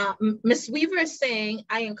 Yeah. Ms. Weaver is saying,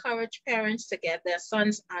 I encourage parents to get their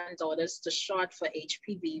sons and daughters to shot for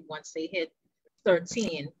HPV once they hit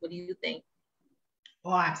 13. What do you think?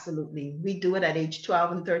 Oh, absolutely. We do it at age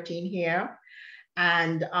 12 and 13 here.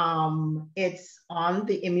 And it's on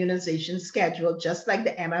the immunization schedule, just like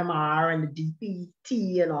the MMR and the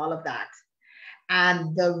DPT and all of that.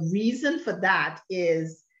 And the reason for that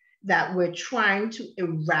is that we're trying to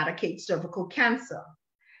eradicate cervical cancer.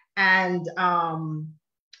 And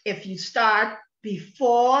if you start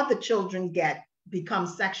before the children become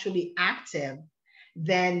sexually active,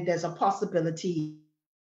 then there's a possibility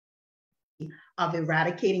of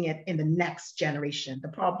eradicating it in the next generation. The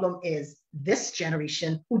problem is this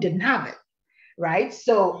generation who didn't have it, right?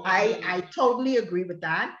 So I totally agree with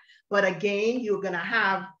that. But again, you're going to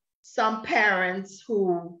have some parents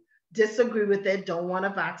who disagree with it, don't want to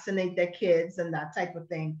vaccinate their kids and that type of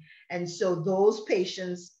thing. And so those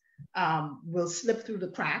patients will slip through the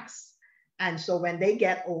cracks. And so when they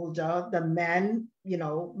get older, the men,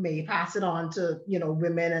 may pass it on to,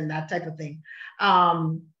 women and that type of thing.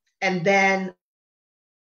 And then,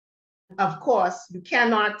 of course, you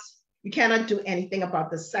cannot do anything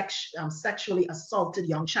about the sexually assaulted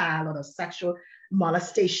young child or the sexual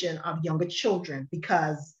molestation of younger children,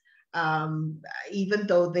 because even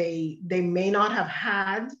though they may not have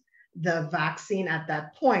had the vaccine at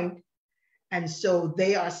that point, and so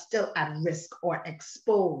they are still at risk or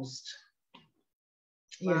exposed.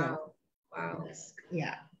 Wow.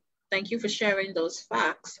 Yeah. Thank you for sharing those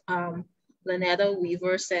facts. Lynetta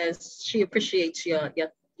Weaver says she appreciates your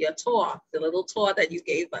tour, the little tour that you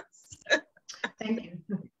gave us. Thank you.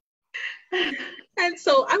 And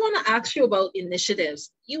so I want to ask you about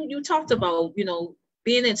initiatives. You talked about,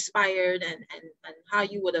 being inspired and how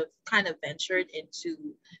you would have kind of ventured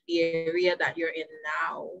into the area that you're in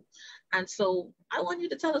now. And so I want you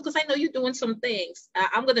to tell us, because I know you're doing some things.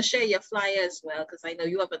 I'm going to share your flyer as well, because I know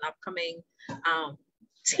you have an upcoming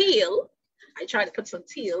teal. I try to put some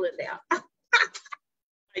teal in there.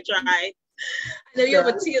 I try. I know you have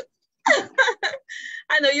a teal.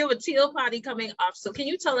 I know you have a teal party coming up. So can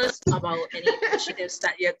you tell us about any initiatives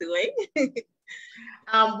that you're doing?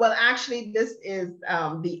 Well, actually, this is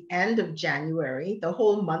the end of January, the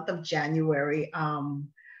whole month of January.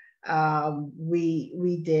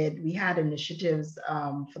 We had initiatives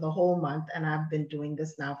for the whole month, and I've been doing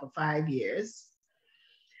this now for 5 years.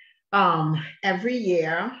 Every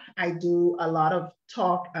year I do a lot of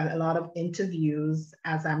talk, a lot of interviews,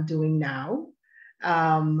 as I'm doing now.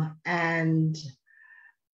 And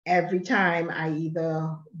every time I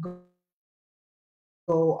either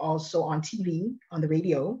go also on TV, on the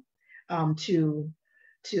radio,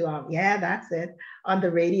 yeah, that's it, on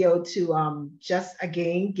the radio to just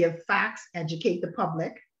again give facts, educate the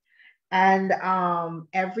public. And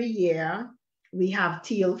every year we have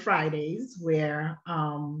Teal Fridays, where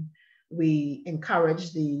we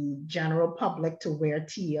encourage the general public to wear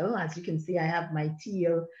teal. As you can see, I have my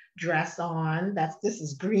teal dress on. This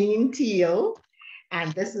is green teal,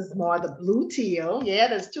 and this is more the blue teal. Yeah,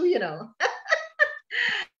 there's two,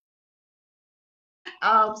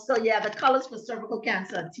 So yeah, the colors for cervical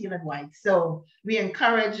cancer are teal and white. So we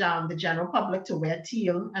encourage the general public to wear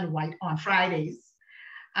teal and white on Fridays.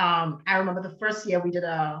 I remember the first year we did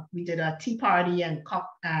a tea party and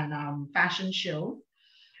fashion show.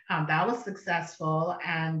 That was successful.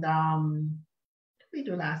 And what did we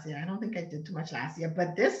do last year? I don't think I did too much last year,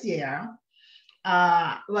 but this year,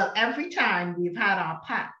 well, every time we've had our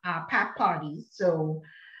PAP parties. So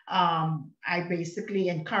I basically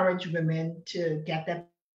encourage women to get their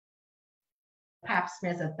pap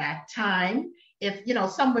smears at that time. If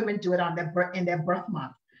some women do it in their birth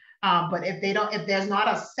month, but if there's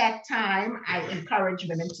not a set time, I encourage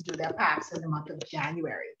women to do their paps in the month of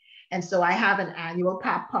January. And so I have an annual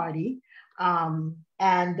pap party, and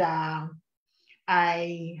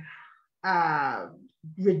I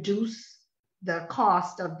reduce the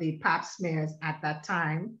cost of the pap smears at that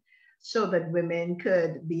time, so that women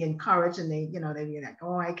could be encouraged, and they'd be like,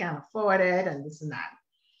 oh, I can't afford it, and this and that.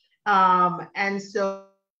 And so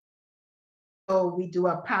we do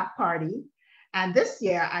a pap party. And this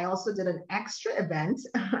year, I also did an extra event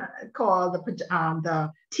called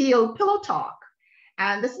the Teal Pillow Talk.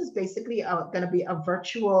 And this is basically going to be a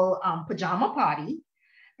virtual pajama party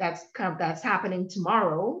that's happening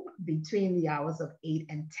tomorrow between the hours of 8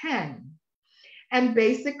 and 10. And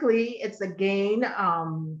basically, it's again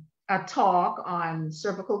a talk on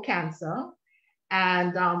cervical cancer.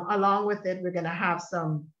 And along with it, we're going to have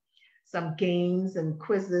some games and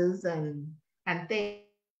quizzes and things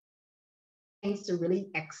to really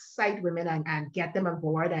excite women and get them on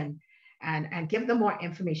board and give them more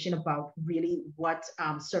information about really what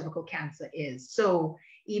cervical cancer is. So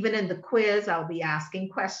even in the quiz, I'll be asking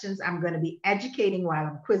questions. I'm going to be educating while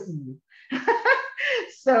I'm quizzing you.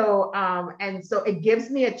 So, and so it gives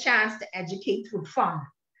me a chance to educate through fun.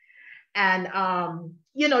 And,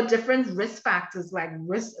 you know, different risk factors, like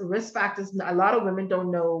risk factors. A lot of women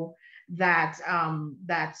don't know that,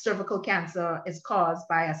 that cervical cancer is caused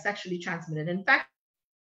by a sexually transmitted infection.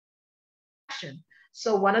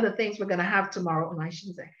 So one of the things we're going to have tomorrow, I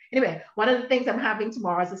shouldn't say. Anyway, one of the things I'm having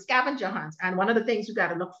tomorrow is a scavenger hunt. And one of the things you got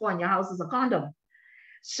to look for in your house is a condom.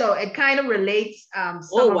 So it kind of relates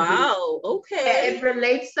Okay. It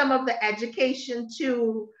relates some of the education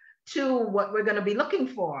to what we're going to be looking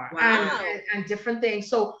for. And different things.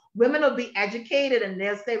 So women will be educated and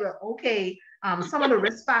they'll say, well, okay, some of the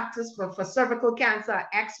risk factors for cervical cancer are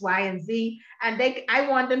X, Y, and Z. And I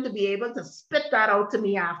want them to be able to spit that out to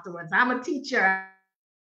me afterwards. I'm a teacher.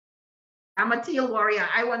 I'm a teal warrior.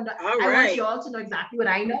 I want you all to know exactly what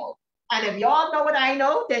I know. And if y'all know what I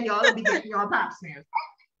know, then y'all will be getting your pap smears.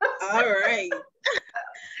 All right.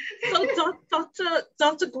 So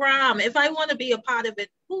Dr. Graham, if I want to be a part of it,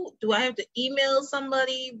 who do I have to email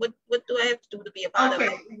somebody? What do I have to do to be a part of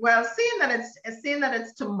it? Well, seeing that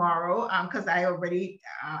it's tomorrow, because I already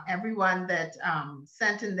everyone that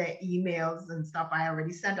sent in their emails and stuff, I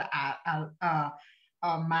already sent a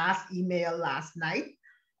mass email last night.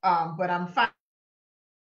 But I'm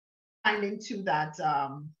finding too that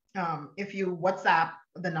if you WhatsApp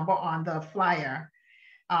the number on the flyer,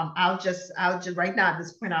 I'll just right now at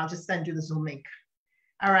this point, I'll just send you the Zoom link.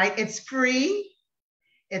 All right, it's free,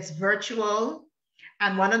 it's virtual,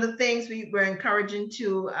 and one of the things we're encouraging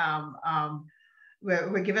to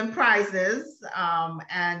we're giving prizes,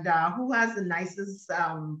 and who has the nicest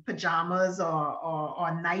pajamas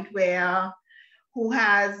or nightwear, who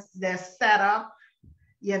has their setup,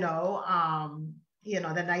 you know,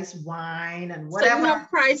 the nice wine and whatever. So you have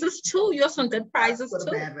prizes too. You have some good prizes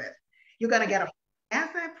too. You're gonna get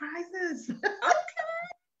prizes. Okay.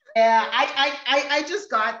 Yeah, I just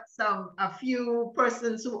got a few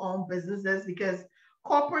persons who own businesses, because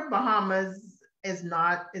corporate Bahamas is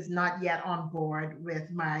not yet on board with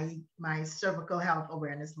my cervical health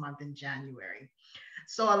awareness month in January.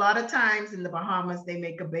 So a lot of times in the Bahamas, they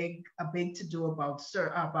make a big to do about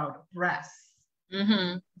breasts.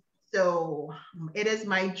 Mm-hmm. So it is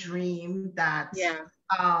my dream that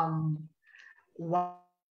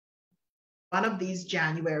one of these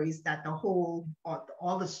Januaries that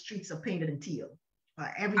all the streets are painted in teal.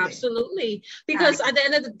 Everything. Absolutely, because at the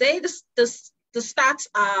end of the day, the stats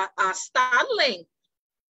are startling.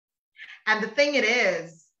 And the thing it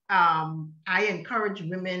is, I encourage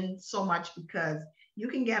women so much, because you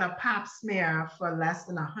can get a pap smear for less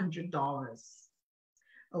than $100.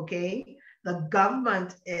 Okay, the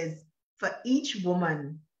government is, for each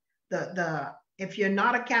woman, if you're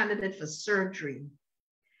not a candidate for surgery,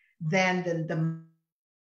 then the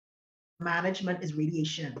management is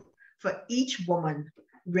radiation. For each woman,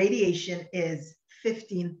 radiation is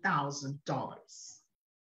 $15,000.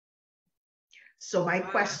 So my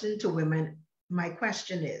question to women,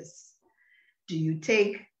 is, do you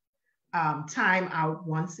take time out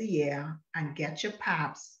once a year and get your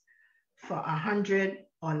PAPs for $100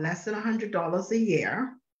 or less than $100 a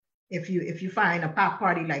year? If you find a PAP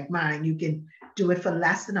party like mine, you can do it for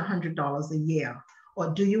less than $100 a year.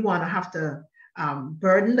 Or do you want to have to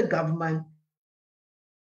burden the government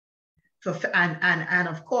and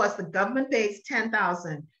of course the government pays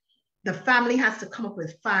 $10,000. The family has to come up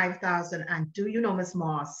with $5,000. And do you know, Ms.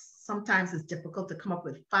 Moss, sometimes it's difficult to come up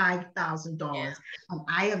with $5,000. Yeah. And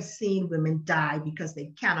I have seen women die because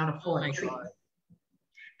they cannot afford treatment. God.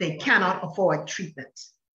 They cannot afford treatment.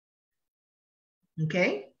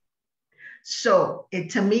 Okay? So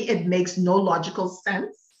to me, it makes no logical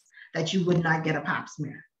sense that you would not get a pap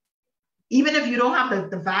smear. Even if you don't have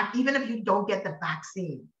even if you don't get the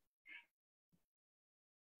vaccine,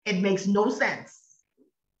 it makes no sense.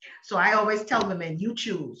 So I always tell women, you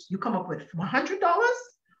choose. You come up with $100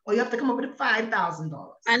 or you have to come up with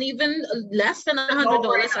 $5,000. And even less than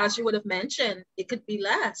 $100, as you would have mentioned, it could be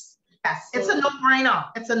less. Yes, so, it's a no-brainer.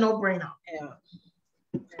 It's a no-brainer. Yeah.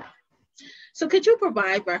 So could you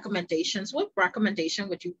provide recommendations? What recommendation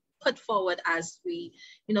would you put forward as we,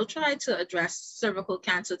 try to address cervical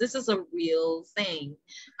cancer? This is a real thing.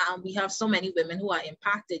 We have so many women who are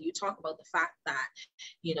impacted. You talk about the fact that,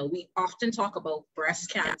 we often talk about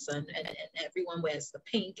breast cancer and everyone wears the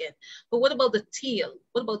pink. But what about the teal?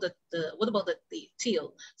 What about the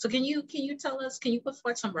teal? So can you tell us? Can you put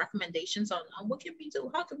forward some recommendations on what can we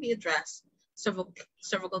do? How can we address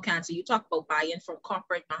cervical cancer? You talk about buy-in from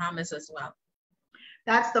corporate Bahamas as well.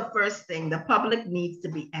 That's the first thing. The public needs to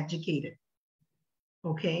be educated.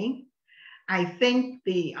 Okay. I think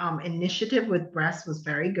the initiative with breast was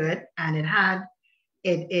very good, and it had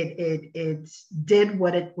it did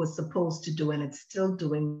what it was supposed to do, and it's still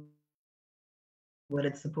doing what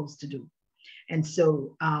it's supposed to do. And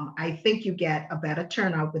so I think you get a better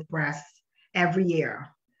turnout with breasts every year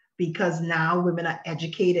because now women are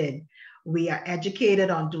educated. We are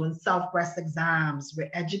educated on doing self-breast exams.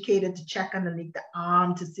 We're educated to check underneath the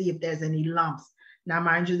arm to see if there's any lumps. Now,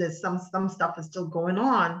 mind you, there's some stuff is still going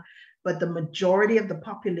on, but the majority of the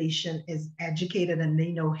population is educated and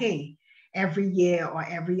they know, hey, every year or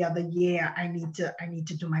every other year, I need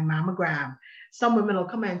to do my mammogram. Some women will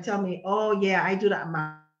come in and tell me, oh yeah, I do that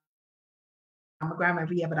mammogram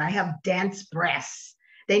every year, but I have dense breasts.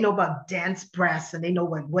 They know about dense breasts and they know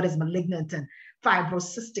what is malignant and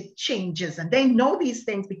fibrocystic changes. And they know these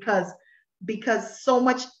things because so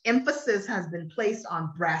much emphasis has been placed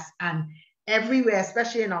on breasts, and everywhere,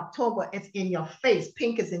 especially in October, it's in your face.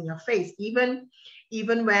 Pink is in your face. Even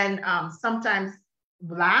when sometimes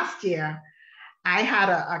last year, I had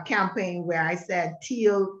a campaign where I said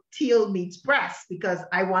teal meets breast because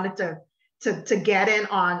I wanted to get in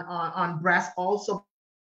on breast also.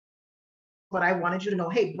 But I wanted you to know,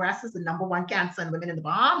 hey, breast is the #1 cancer in women in the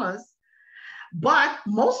Bahamas. But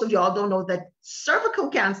most of y'all don't know that cervical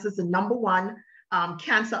cancer is the #1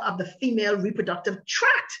 cancer of the female reproductive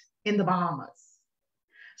tract in the Bahamas.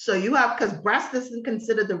 So you have, because breast isn't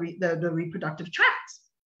considered the reproductive tract.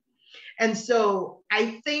 And so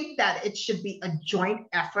I think that it should be a joint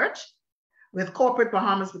effort with corporate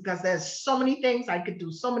Bahamas because there's so many things I could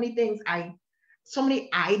do, so many things, so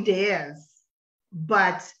many ideas,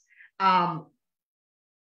 but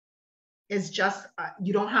it's just,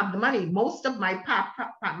 you don't have the money. Most of my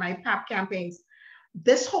PAP campaigns,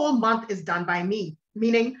 this whole month is done by me,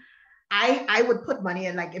 meaning I would put money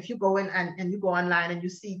in, like if you go in and you go online and you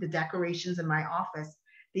see the decorations in my office,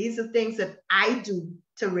 these are things that I do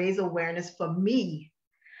to raise awareness for me.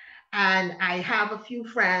 And I have a few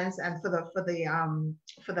friends, and for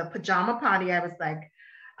the pajama party, I was like,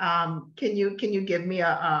 can you give me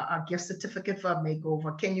a gift certificate for a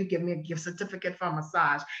makeover? Can you give me a gift certificate for a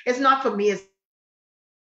massage? It's not for me, it's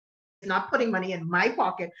not putting money in my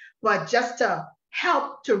pocket, but just to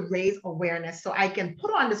help to raise awareness so I can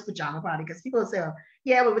put on this pajama party, because people say, oh,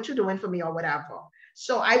 yeah, well, what you doing for me or whatever.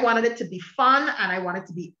 So I wanted it to be fun and I want it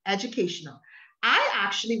to be educational. I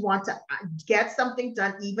actually want to get something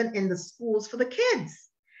done even in the schools for the kids,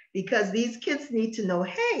 because these kids need to know,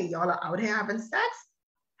 hey, y'all are out here having sex.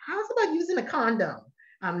 How's about using a condom?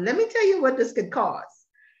 Let me tell you what this could cause.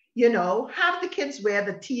 You know, have the kids wear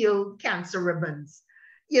the teal cancer ribbons,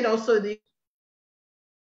 you know, so that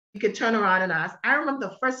you could turn around and ask. I remember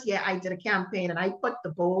the first year I did a campaign and I put the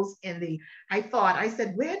bowls in I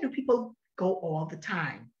said, where do people go all the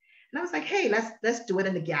time? And I was like, hey, let's do it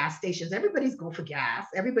in the gas stations. Everybody's going for gas.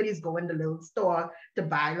 Everybody's going to the little store to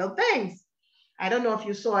buy little things. I don't know if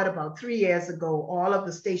you saw it about 3 years ago. All of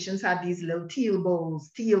the stations had these little teal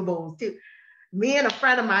bowls. Me and a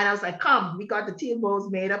friend of mine, I was like, come, we got the teal bowls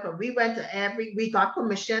made up, and we went to we got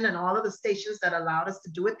permission and all of the stations that allowed us to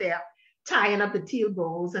do it there, tying up the teal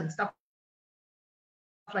bowls and stuff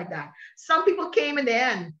like that. Some people came in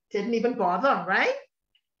there and didn't even bother, right?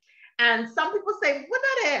 And some people say, what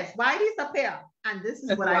that is? Why these up here? And this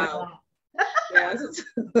is what I want. Yes.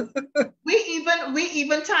 we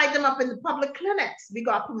even tied them up in the public clinics. We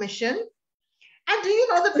got permission. And do you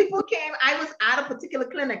know the people came? I was at a particular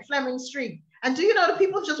clinic, Fleming Street. And do you know the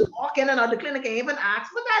people just walk in and out of the clinic and even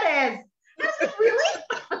ask what that is? I was like, really?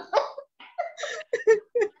 I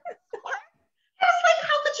was like,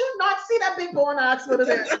 how could you not see that big bowl and ask what it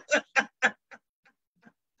is?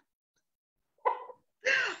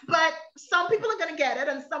 But some people are going to get it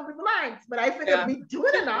and some people aren't. But I figured we do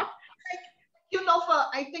it enough. Like, you know,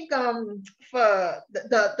 I think for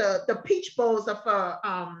the peach bowls are for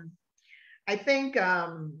I think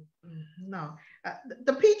the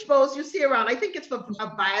peach bowls you see around, I think it's for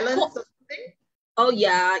violence or something. Oh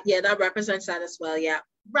yeah, that represents that as well. Yeah.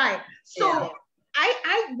 Right. So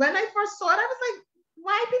I when I first saw it, I was like,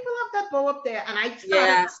 why people have that bow up there? And I started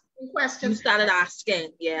asking questions. You started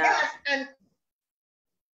asking, Yes, and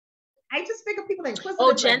I just figure people are inquisitive.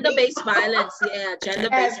 Oh, gender-based violence. Yeah,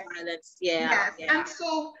 gender-based violence. Yeah. And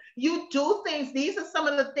so you do things. These are some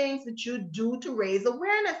of the things that you do to raise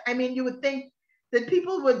awareness. I mean, you would think that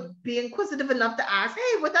people would be inquisitive enough to ask,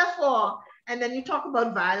 hey, what that for? And then you talk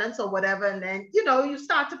about violence or whatever. And then, you know, you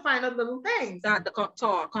start to find out little things. Start the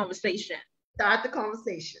conversation. Start the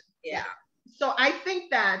conversation. Yeah. So I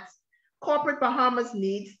think that corporate Bahamas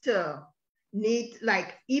needs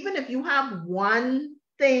like, even if you have one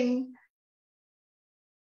thing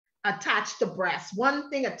attached to breast, one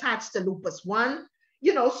thing attached to lupus, one,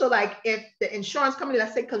 you know, so like if the insurance company,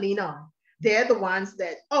 let's say Kalina, they're the ones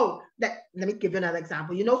that, let me give you another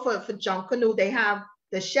example. You know, for Junkanoo, they have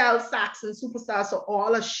the Shell, Saks, and Superstar, so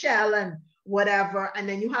all a Shell and whatever, and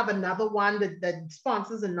then you have another one that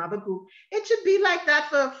sponsors another group. It should be like that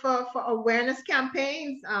for awareness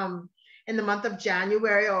campaigns in the month of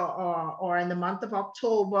January or in the month of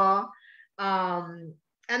October. And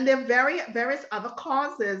there are various other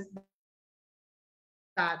causes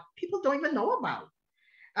that people don't even know about.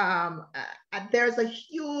 There's a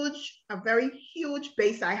very huge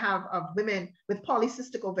base I have of women with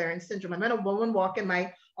polycystic ovarian syndrome. I met a woman walk in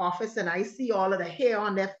my office and I see all of the hair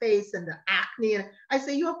on their face and the acne. And I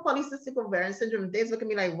say, you have polycystic ovarian syndrome. And they look at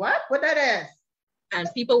me like, what that is? And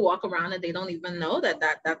people walk around and they don't even know that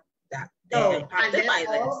they're impacted by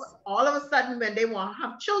this. All of a sudden, when they want to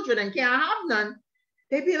have children and can't have none,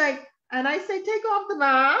 they be like, and I say, take off the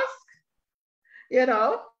mask, you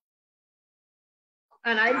know?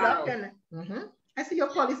 And I look and I see your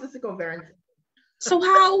polycystic ovarian. So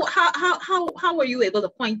how were you able to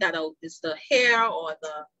point that out? Is the hair or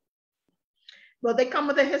the? Well, they come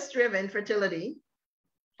with a history of infertility.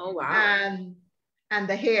 Oh wow. And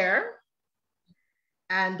the hair,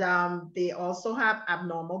 and they also have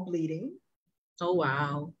abnormal bleeding. Oh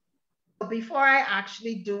wow. Before I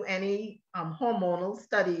actually do any hormonal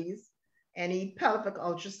studies, any pelvic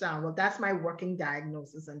ultrasound, well, that's my working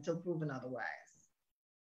diagnosis until proven otherwise.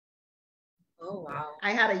 Oh wow.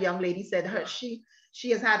 I had a young lady said she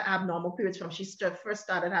has had abnormal periods from she first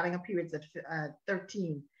started having her periods at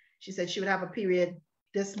 13. She said she would have a period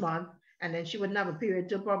this month and then she wouldn't have a period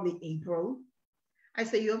till probably April. I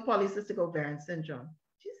said, you have polycystic ovarian syndrome.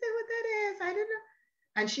 She said, what that is? I didn't know.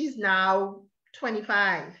 And she's now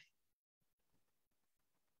 25.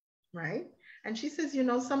 Right? And she says, you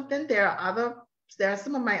know something? There are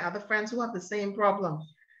some of my other friends who have the same problem.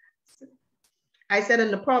 I said,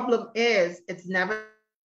 and the problem is it's never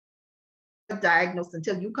diagnosed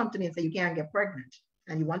until you come to me and say you can't get pregnant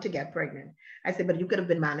and you want to get pregnant. I said, but you could have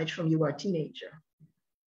been managed from you were a teenager.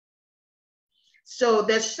 So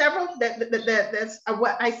there's several,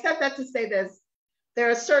 what I said that to say there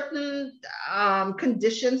are certain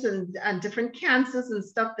conditions and different cancers and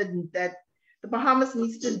stuff that the Bahamas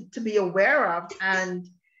needs to be aware of, and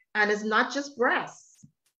it's not just breasts.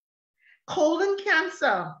 Colon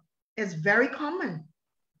cancer is very common.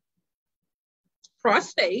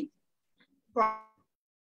 Prostate.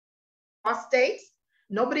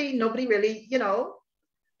 Nobody really, you know.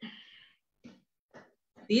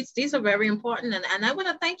 These are very important, and I want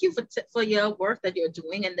to thank you for your work that you're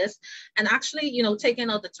doing in this, and actually, you know, taking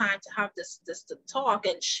all the time to have this to talk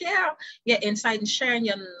and share your insight and sharing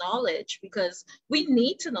your knowledge, because we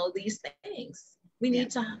need to know these things. We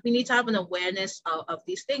need to have an awareness of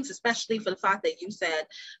these things, especially for the fact that you said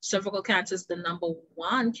cervical cancer is the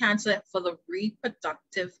 #1 cancer for the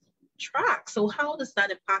reproductive tract. So how does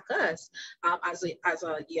that impact us as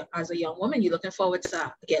a young woman? You're looking forward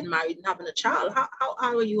to getting married and having a child. How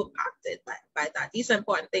are you impacted by that? These are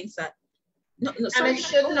important things that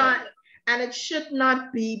and it should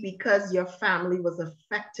not be because your family was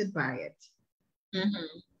affected by it.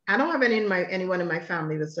 Mm-hmm. I don't have anyone in my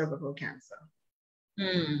family with cervical cancer.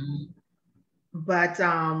 But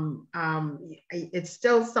it's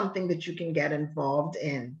still something that you can get involved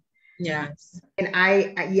in. Yes. And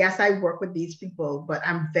I work with these people, but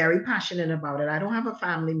I'm very passionate about it. I don't have a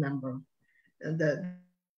family member. The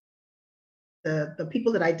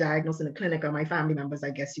people that I diagnose in the clinic are my family members, I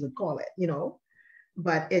guess you would call it, you know.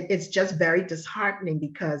 But it's just very disheartening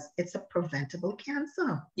because it's a preventable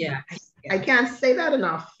cancer. Yeah. I can't say that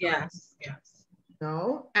enough. Yes.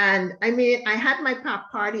 No, and I mean, I had my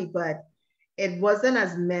pop party, but it wasn't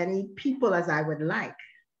as many people as I would like,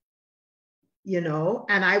 you know,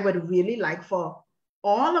 and I would really like for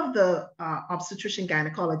all of the obstetrician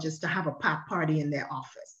gynecologists to have a pop party in their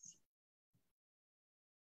office.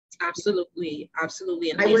 Absolutely.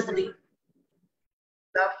 And I would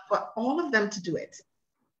love for all of them to do it.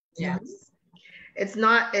 Yes. It's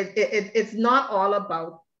not all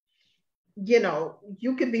about, you know,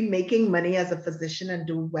 you could be making money as a physician and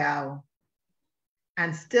do well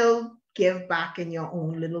and still give back in your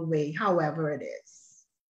own little way, however it is.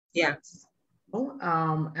 Yes.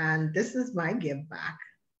 And this is my give back.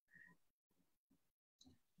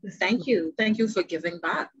 Thank you for giving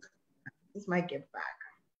back. This is my give back.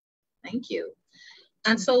 Thank you.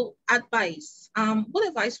 And so advice, what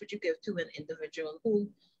advice would you give to an individual who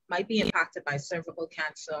might be impacted by cervical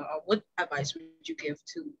cancer, or what advice would you give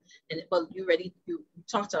to, and well, you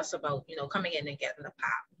talked to us about, you know, coming in and getting the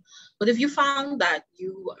PAP, but if you found that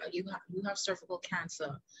you have cervical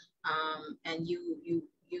cancer, and you're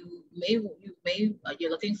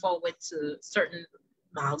looking forward to certain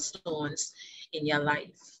milestones in your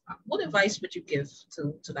life. What advice would you give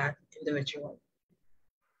to that individual?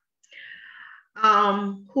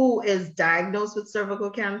 Who is diagnosed with cervical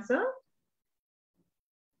cancer?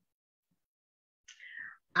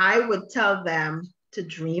 I would tell them to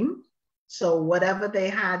dream. So whatever they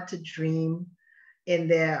had to dream in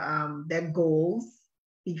their goals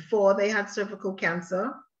before they had cervical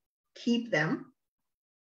cancer, keep them,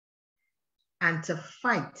 and to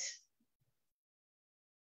fight.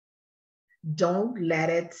 Don't let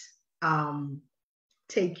it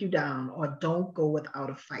take you down, or don't go without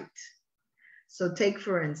a fight. So take,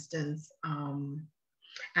 for instance, and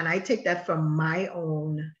I take that from my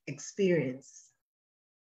own experience.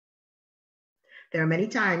 There are many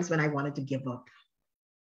times when I wanted to give up.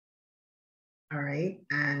 All right.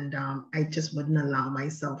 And I just wouldn't allow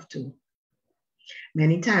myself to.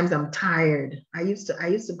 Many times I'm tired. I used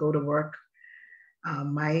to go to work.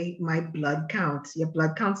 My blood count, your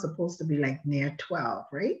blood count's supposed to be like near 12,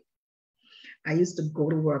 right? I used to go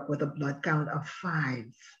to work with a blood count of 5.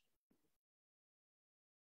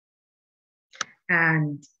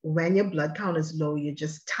 And when your blood count is low, you're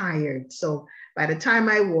just tired. So by the time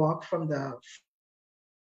I walk from the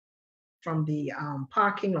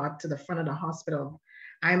parking lot to the front of the hospital,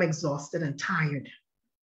 I'm exhausted and tired.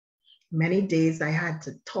 Many days I had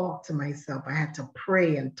to talk to myself. I had to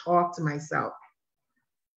pray and talk to myself.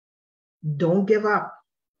 Don't give up.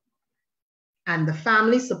 And the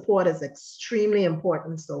family support is extremely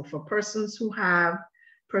important. So for persons who have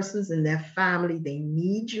persons in their family, they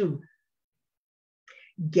need you.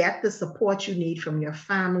 Get the support you need from your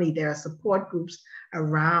family. There are support groups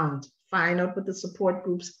around. Find out what the support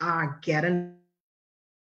groups are. Get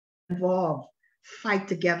involved. Fight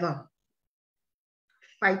together.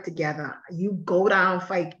 Fight together. You go down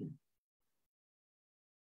fighting.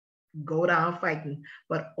 Go down fighting,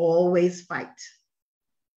 but always fight.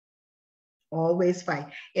 Always fight.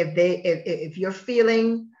 If you're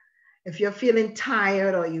feeling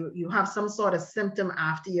tired, or you have some sort of symptom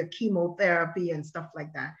after your chemotherapy and stuff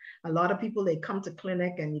like that, a lot of people, they come to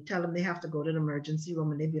clinic and you tell them they have to go to the emergency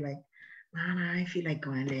room, and they be like, man, I feel like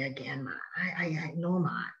going there again, man. I know,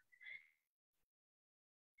 man.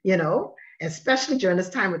 You know, especially during this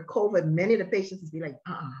time with COVID, many of the patients be like,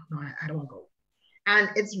 no, I don't want to go. And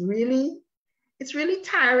it's really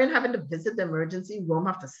tiring having to visit the emergency room,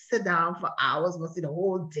 have to sit down for hours, mostly the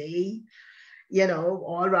whole day, you know,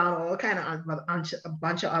 all around, all kind of a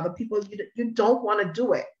bunch of other people. You don't want to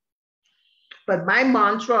do it. But my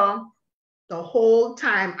mantra the whole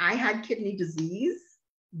time I had kidney disease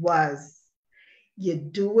was, you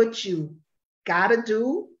do what you gotta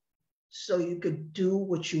do so you could do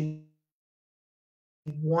what you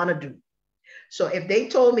want to do. So if they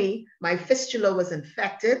told me my fistula was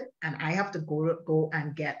infected and I have to go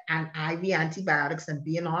and get an IV antibiotics and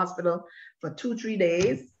be in the hospital for 2-3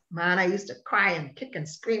 days, man, I used to cry and kick and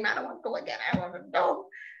scream. I don't want to go again. I don't want to go.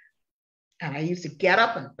 And I used to get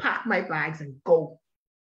up and pack my bags and go.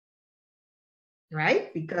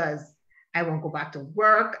 Right? Because I won't go back to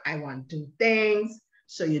work. I want to do things.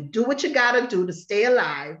 So you do what you got to do to stay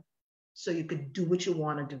alive so you could do what you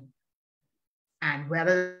want to do. And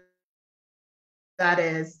whether that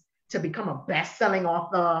is to become a best-selling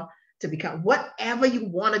author, to become whatever you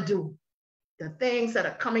want to do, the things that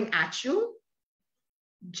are coming at you,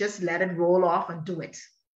 just let it roll off and do it.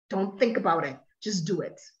 Don't think about it. Just do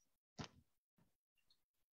it.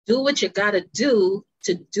 Do what you got to do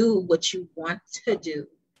what you want to do.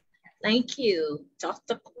 Thank you,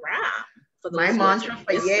 Dr. Graham, for my mantra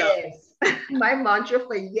for years. My mantra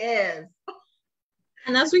for years.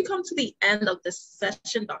 And as we come to the end of this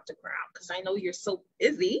session, Dr. Graham, because I know you're so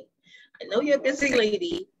busy, I know you're a busy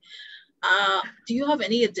lady, do you have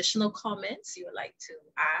any additional comments you would like to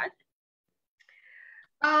add?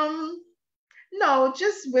 No,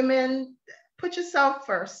 just women, put yourself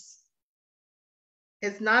first.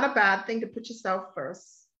 It's not a bad thing to put yourself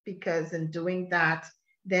first, because in doing that,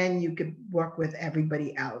 then you could work with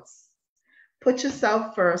everybody else. Put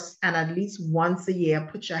yourself first, and at least once a year,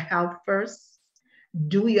 put your health first.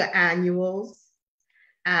 Do your annuals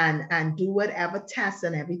and do whatever tests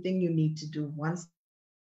and everything you need to do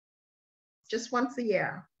just once a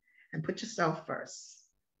year, and put yourself first.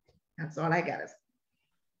 That's all I got.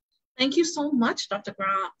 Thank you so much, Dr.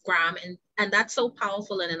 Graham. And that's so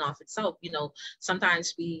powerful in and of itself. You know,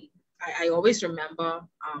 sometimes I always remember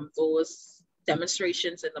those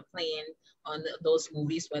demonstrations in the plane on those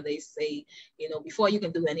movies where they say, before you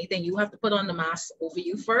can do anything, you have to put on the mask over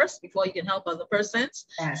you first before you can help other persons.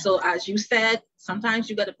 Yes. So as you said, sometimes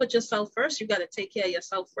you got to put yourself first. You got to take care of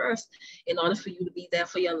yourself first in order for you to be there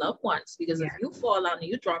for your loved ones. Because if you fall out and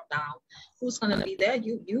you drop down, who's going to be there?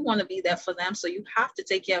 You want to be there for them. So you have to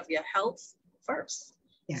take care of your health first.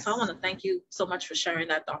 Yes. So I want to thank you so much for sharing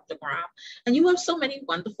that, Dr. Graham. And you have so many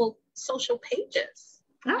wonderful social pages.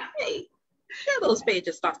 Hey, share those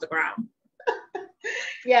pages, Dr. Graham.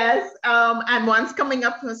 Yes, and one's coming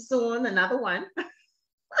up soon, another one.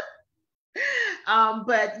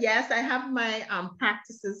 But yes, I have my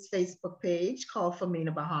practices Facebook page called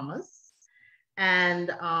Femina Bahamas. And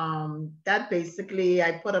that basically,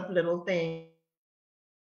 I put up little things,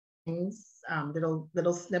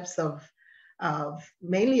 little snips of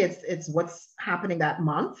mainly it's what's happening that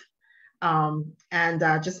month, and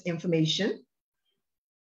just information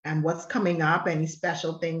and what's coming up, any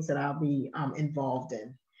special things that I'll be involved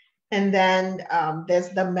in. And then there's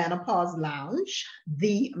the Menopause Lounge,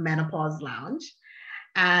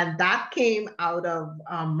 and that came out of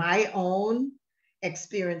my own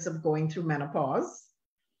experience of going through menopause.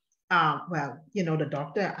 Well, the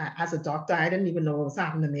doctor, as a doctor, I didn't even know what was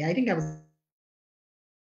happening to me. I think I was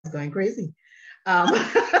going crazy. I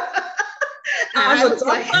was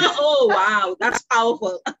like, oh, wow, that's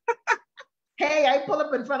powerful. Hey, I pull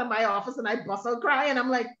up in front of my office and I bust out crying.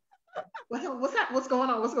 I'm like, what's that? What's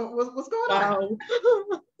going on? What's going on?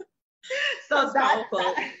 So so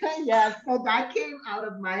that came out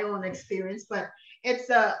of my own experience, but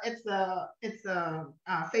it's a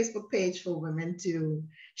Facebook page for women to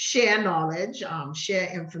share knowledge,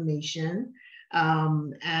 share information,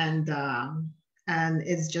 and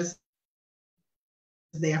it's just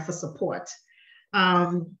there for support.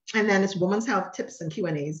 And then it's Women's Health Tips and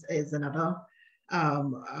Q&As is another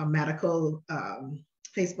a medical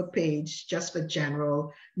Facebook page just for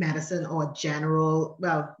general medicine or general,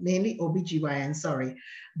 well, mainly OBGYN, sorry.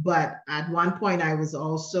 But at one point I was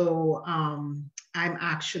also, I'm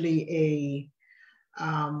actually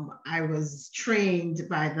I was trained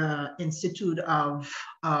by the Institute of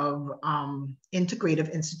Integrative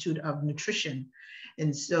Institute of Nutrition.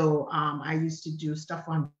 And so I used to do stuff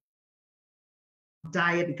on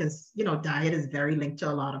diet because, diet is very linked to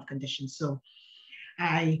a lot of conditions. So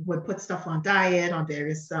I would put stuff on diet, on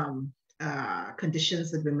various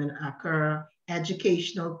conditions that women occur,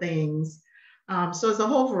 educational things. So it's a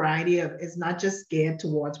whole variety of, it's not just geared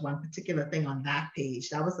towards one particular thing on that page.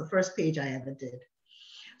 That was the first page I ever did.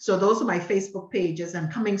 So those are my Facebook pages,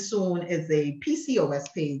 and coming soon is a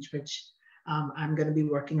PCOS page, which I'm going to be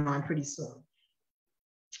working on pretty soon.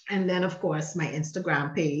 And then, of course, my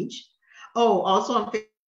Instagram page. Oh, also on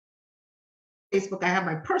Facebook, I have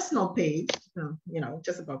my personal page,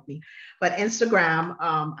 just about me. But Instagram,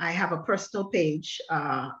 I have a personal page.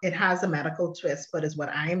 It has a medical twist, but it's what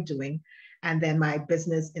I am doing. And then my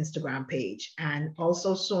business Instagram page. And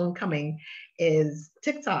also soon coming is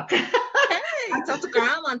TikTok. Hey, Dr.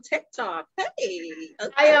 Graham on TikTok. Hey.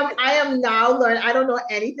 Okay. I am now learning. I don't know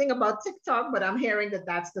anything about TikTok, but I'm hearing that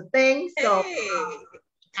that's the thing. So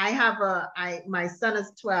I have my son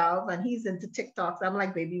is 12 and he's into TikToks. I'm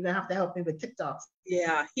like, baby, you're gonna have to help me with TikToks.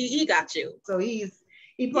 Yeah, he got you. So he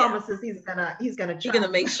promises he's gonna try. He's gonna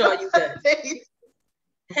make sure you good.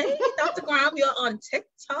 Hey, Dr. Graham, you're on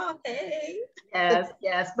TikTok. Hey.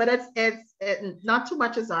 Yes, but it's not too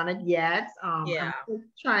much is on it yet. I'm still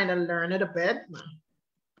trying to learn it a bit.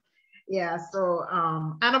 Yeah. So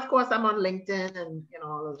and of course I'm on LinkedIn and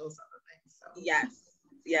all of those other things. So. Yes.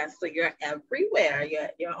 So you're everywhere.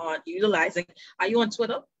 You're on utilizing. Are you on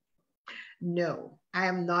Twitter? No, I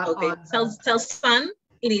am not. Okay. Tell son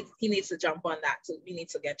he needs to jump on that. So we need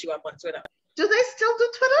to get you up on Twitter. Do they still do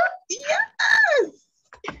Twitter?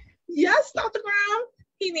 Yes, Dr. Graham.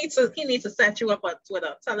 He needs to set you up on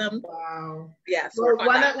Twitter. Tell him. Wow. Yes. Well,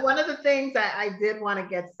 one of the things I did want to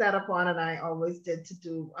get set up on, and I always did, to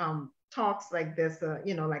do talks like this,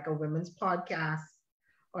 like a women's podcast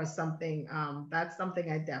or something. That's something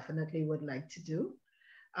I definitely would like to do.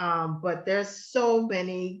 But there's so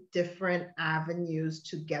many different avenues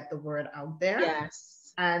to get the word out there.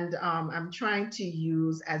 Yes. And I'm trying to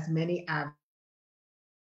use as many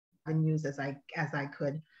avenues as I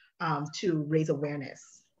could to raise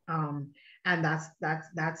awareness. And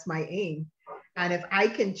that's my aim. And if I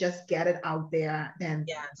can just get it out there, then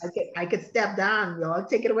I could step down, y'all.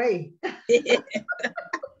 Take it away.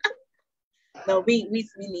 No, we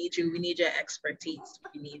need you. We need your expertise.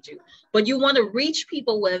 We need you. But you want to reach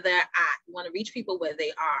people where they're at. You want to reach people where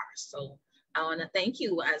they are. So I want to thank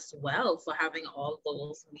you as well for having all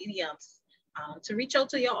those mediums to reach out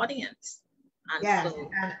to your audience. And Yes, so,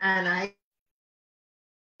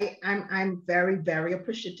 and I'm very, very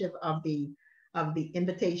appreciative of the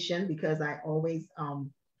invitation, because I always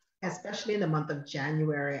especially in the month of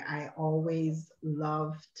January, I always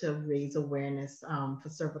love to raise awareness for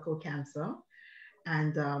cervical cancer.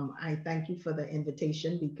 And I thank you for the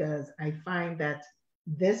invitation, because I find that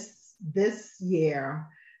this year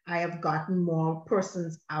I have gotten more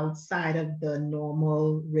persons outside of the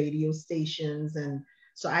normal radio stations. And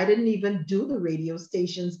so I didn't even do the radio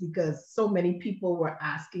stations because so many people were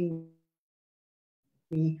asking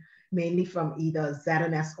me, mainly from either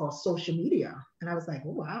ZNS or social media. And I was like,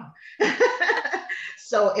 oh, wow.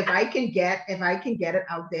 So if I can get it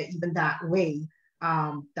out there even that way,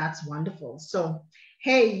 that's wonderful. So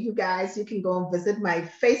hey, you guys, you can go and visit my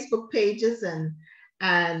Facebook pages and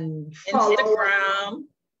Instagram.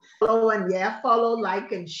 follow,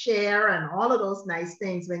 like, and share, and all of those nice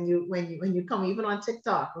things when you come, even on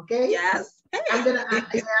TikTok. Okay. Yes. I'm Hey. gonna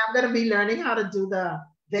yeah, I'm gonna be learning how to do Do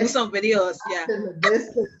this some videos. Yeah.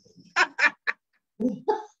 this.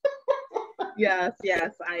 Yes.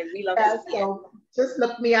 Yes. We love to Yeah, see it. so just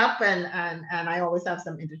look me up, and I always have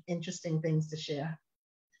some interesting things to share.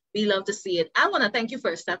 We love to see it. I want to thank you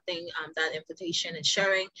for accepting that invitation and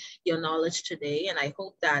sharing your knowledge today. And I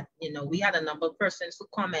hope that, we had a number of persons who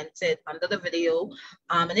commented under the video.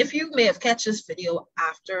 And if you may have catch this video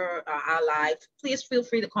after our live, please feel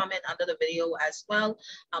free to comment under the video as well.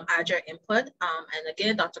 Add your input. And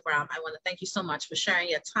again, Dr. Graham, I want to thank you so much for sharing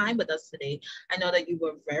your time with us today. I know that you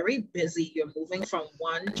were very busy. You're moving from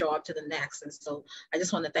one job to the next. And so I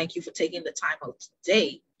just want to thank you for taking the time out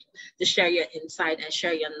today to share your insight and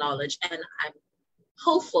share your knowledge. And I'm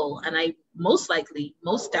hopeful, and I most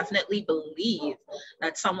definitely believe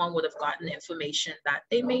that someone would have gotten information that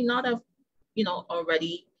they may not have,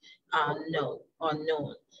 already know or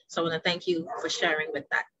known. So I want to thank you for sharing with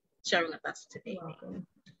us today.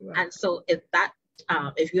 And so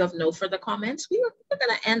if you have no further comments, we're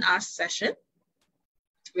going to end our session.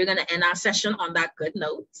 We're going to end our session on that good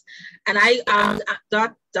note. And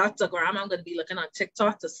Dr. Graham, I'm going to be looking on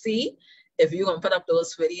TikTok to see if you're going to put up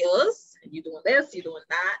those videos. You doing this, you doing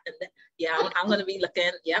that. And then, yeah, I'm going to be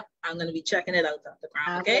looking. Yep, I'm going to be checking it out, Dr.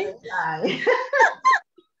 Graham. Okay?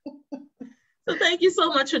 So thank you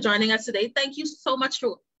so much for joining us today. Thank you so much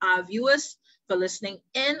to our viewers for listening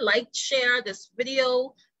in. Like, share this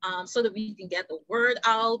video. So that we can get the word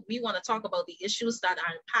out. We want to talk about the issues that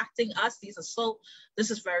are impacting us. This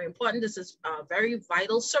is very important. This is very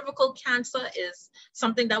vital. Cervical cancer is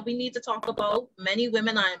something that we need to talk about. Many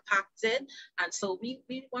women are impacted. And so we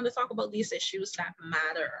want to talk about these issues that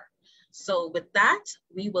matter. So with that,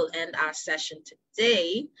 we will end our session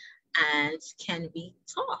today. And can we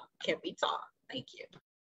talk? Thank you.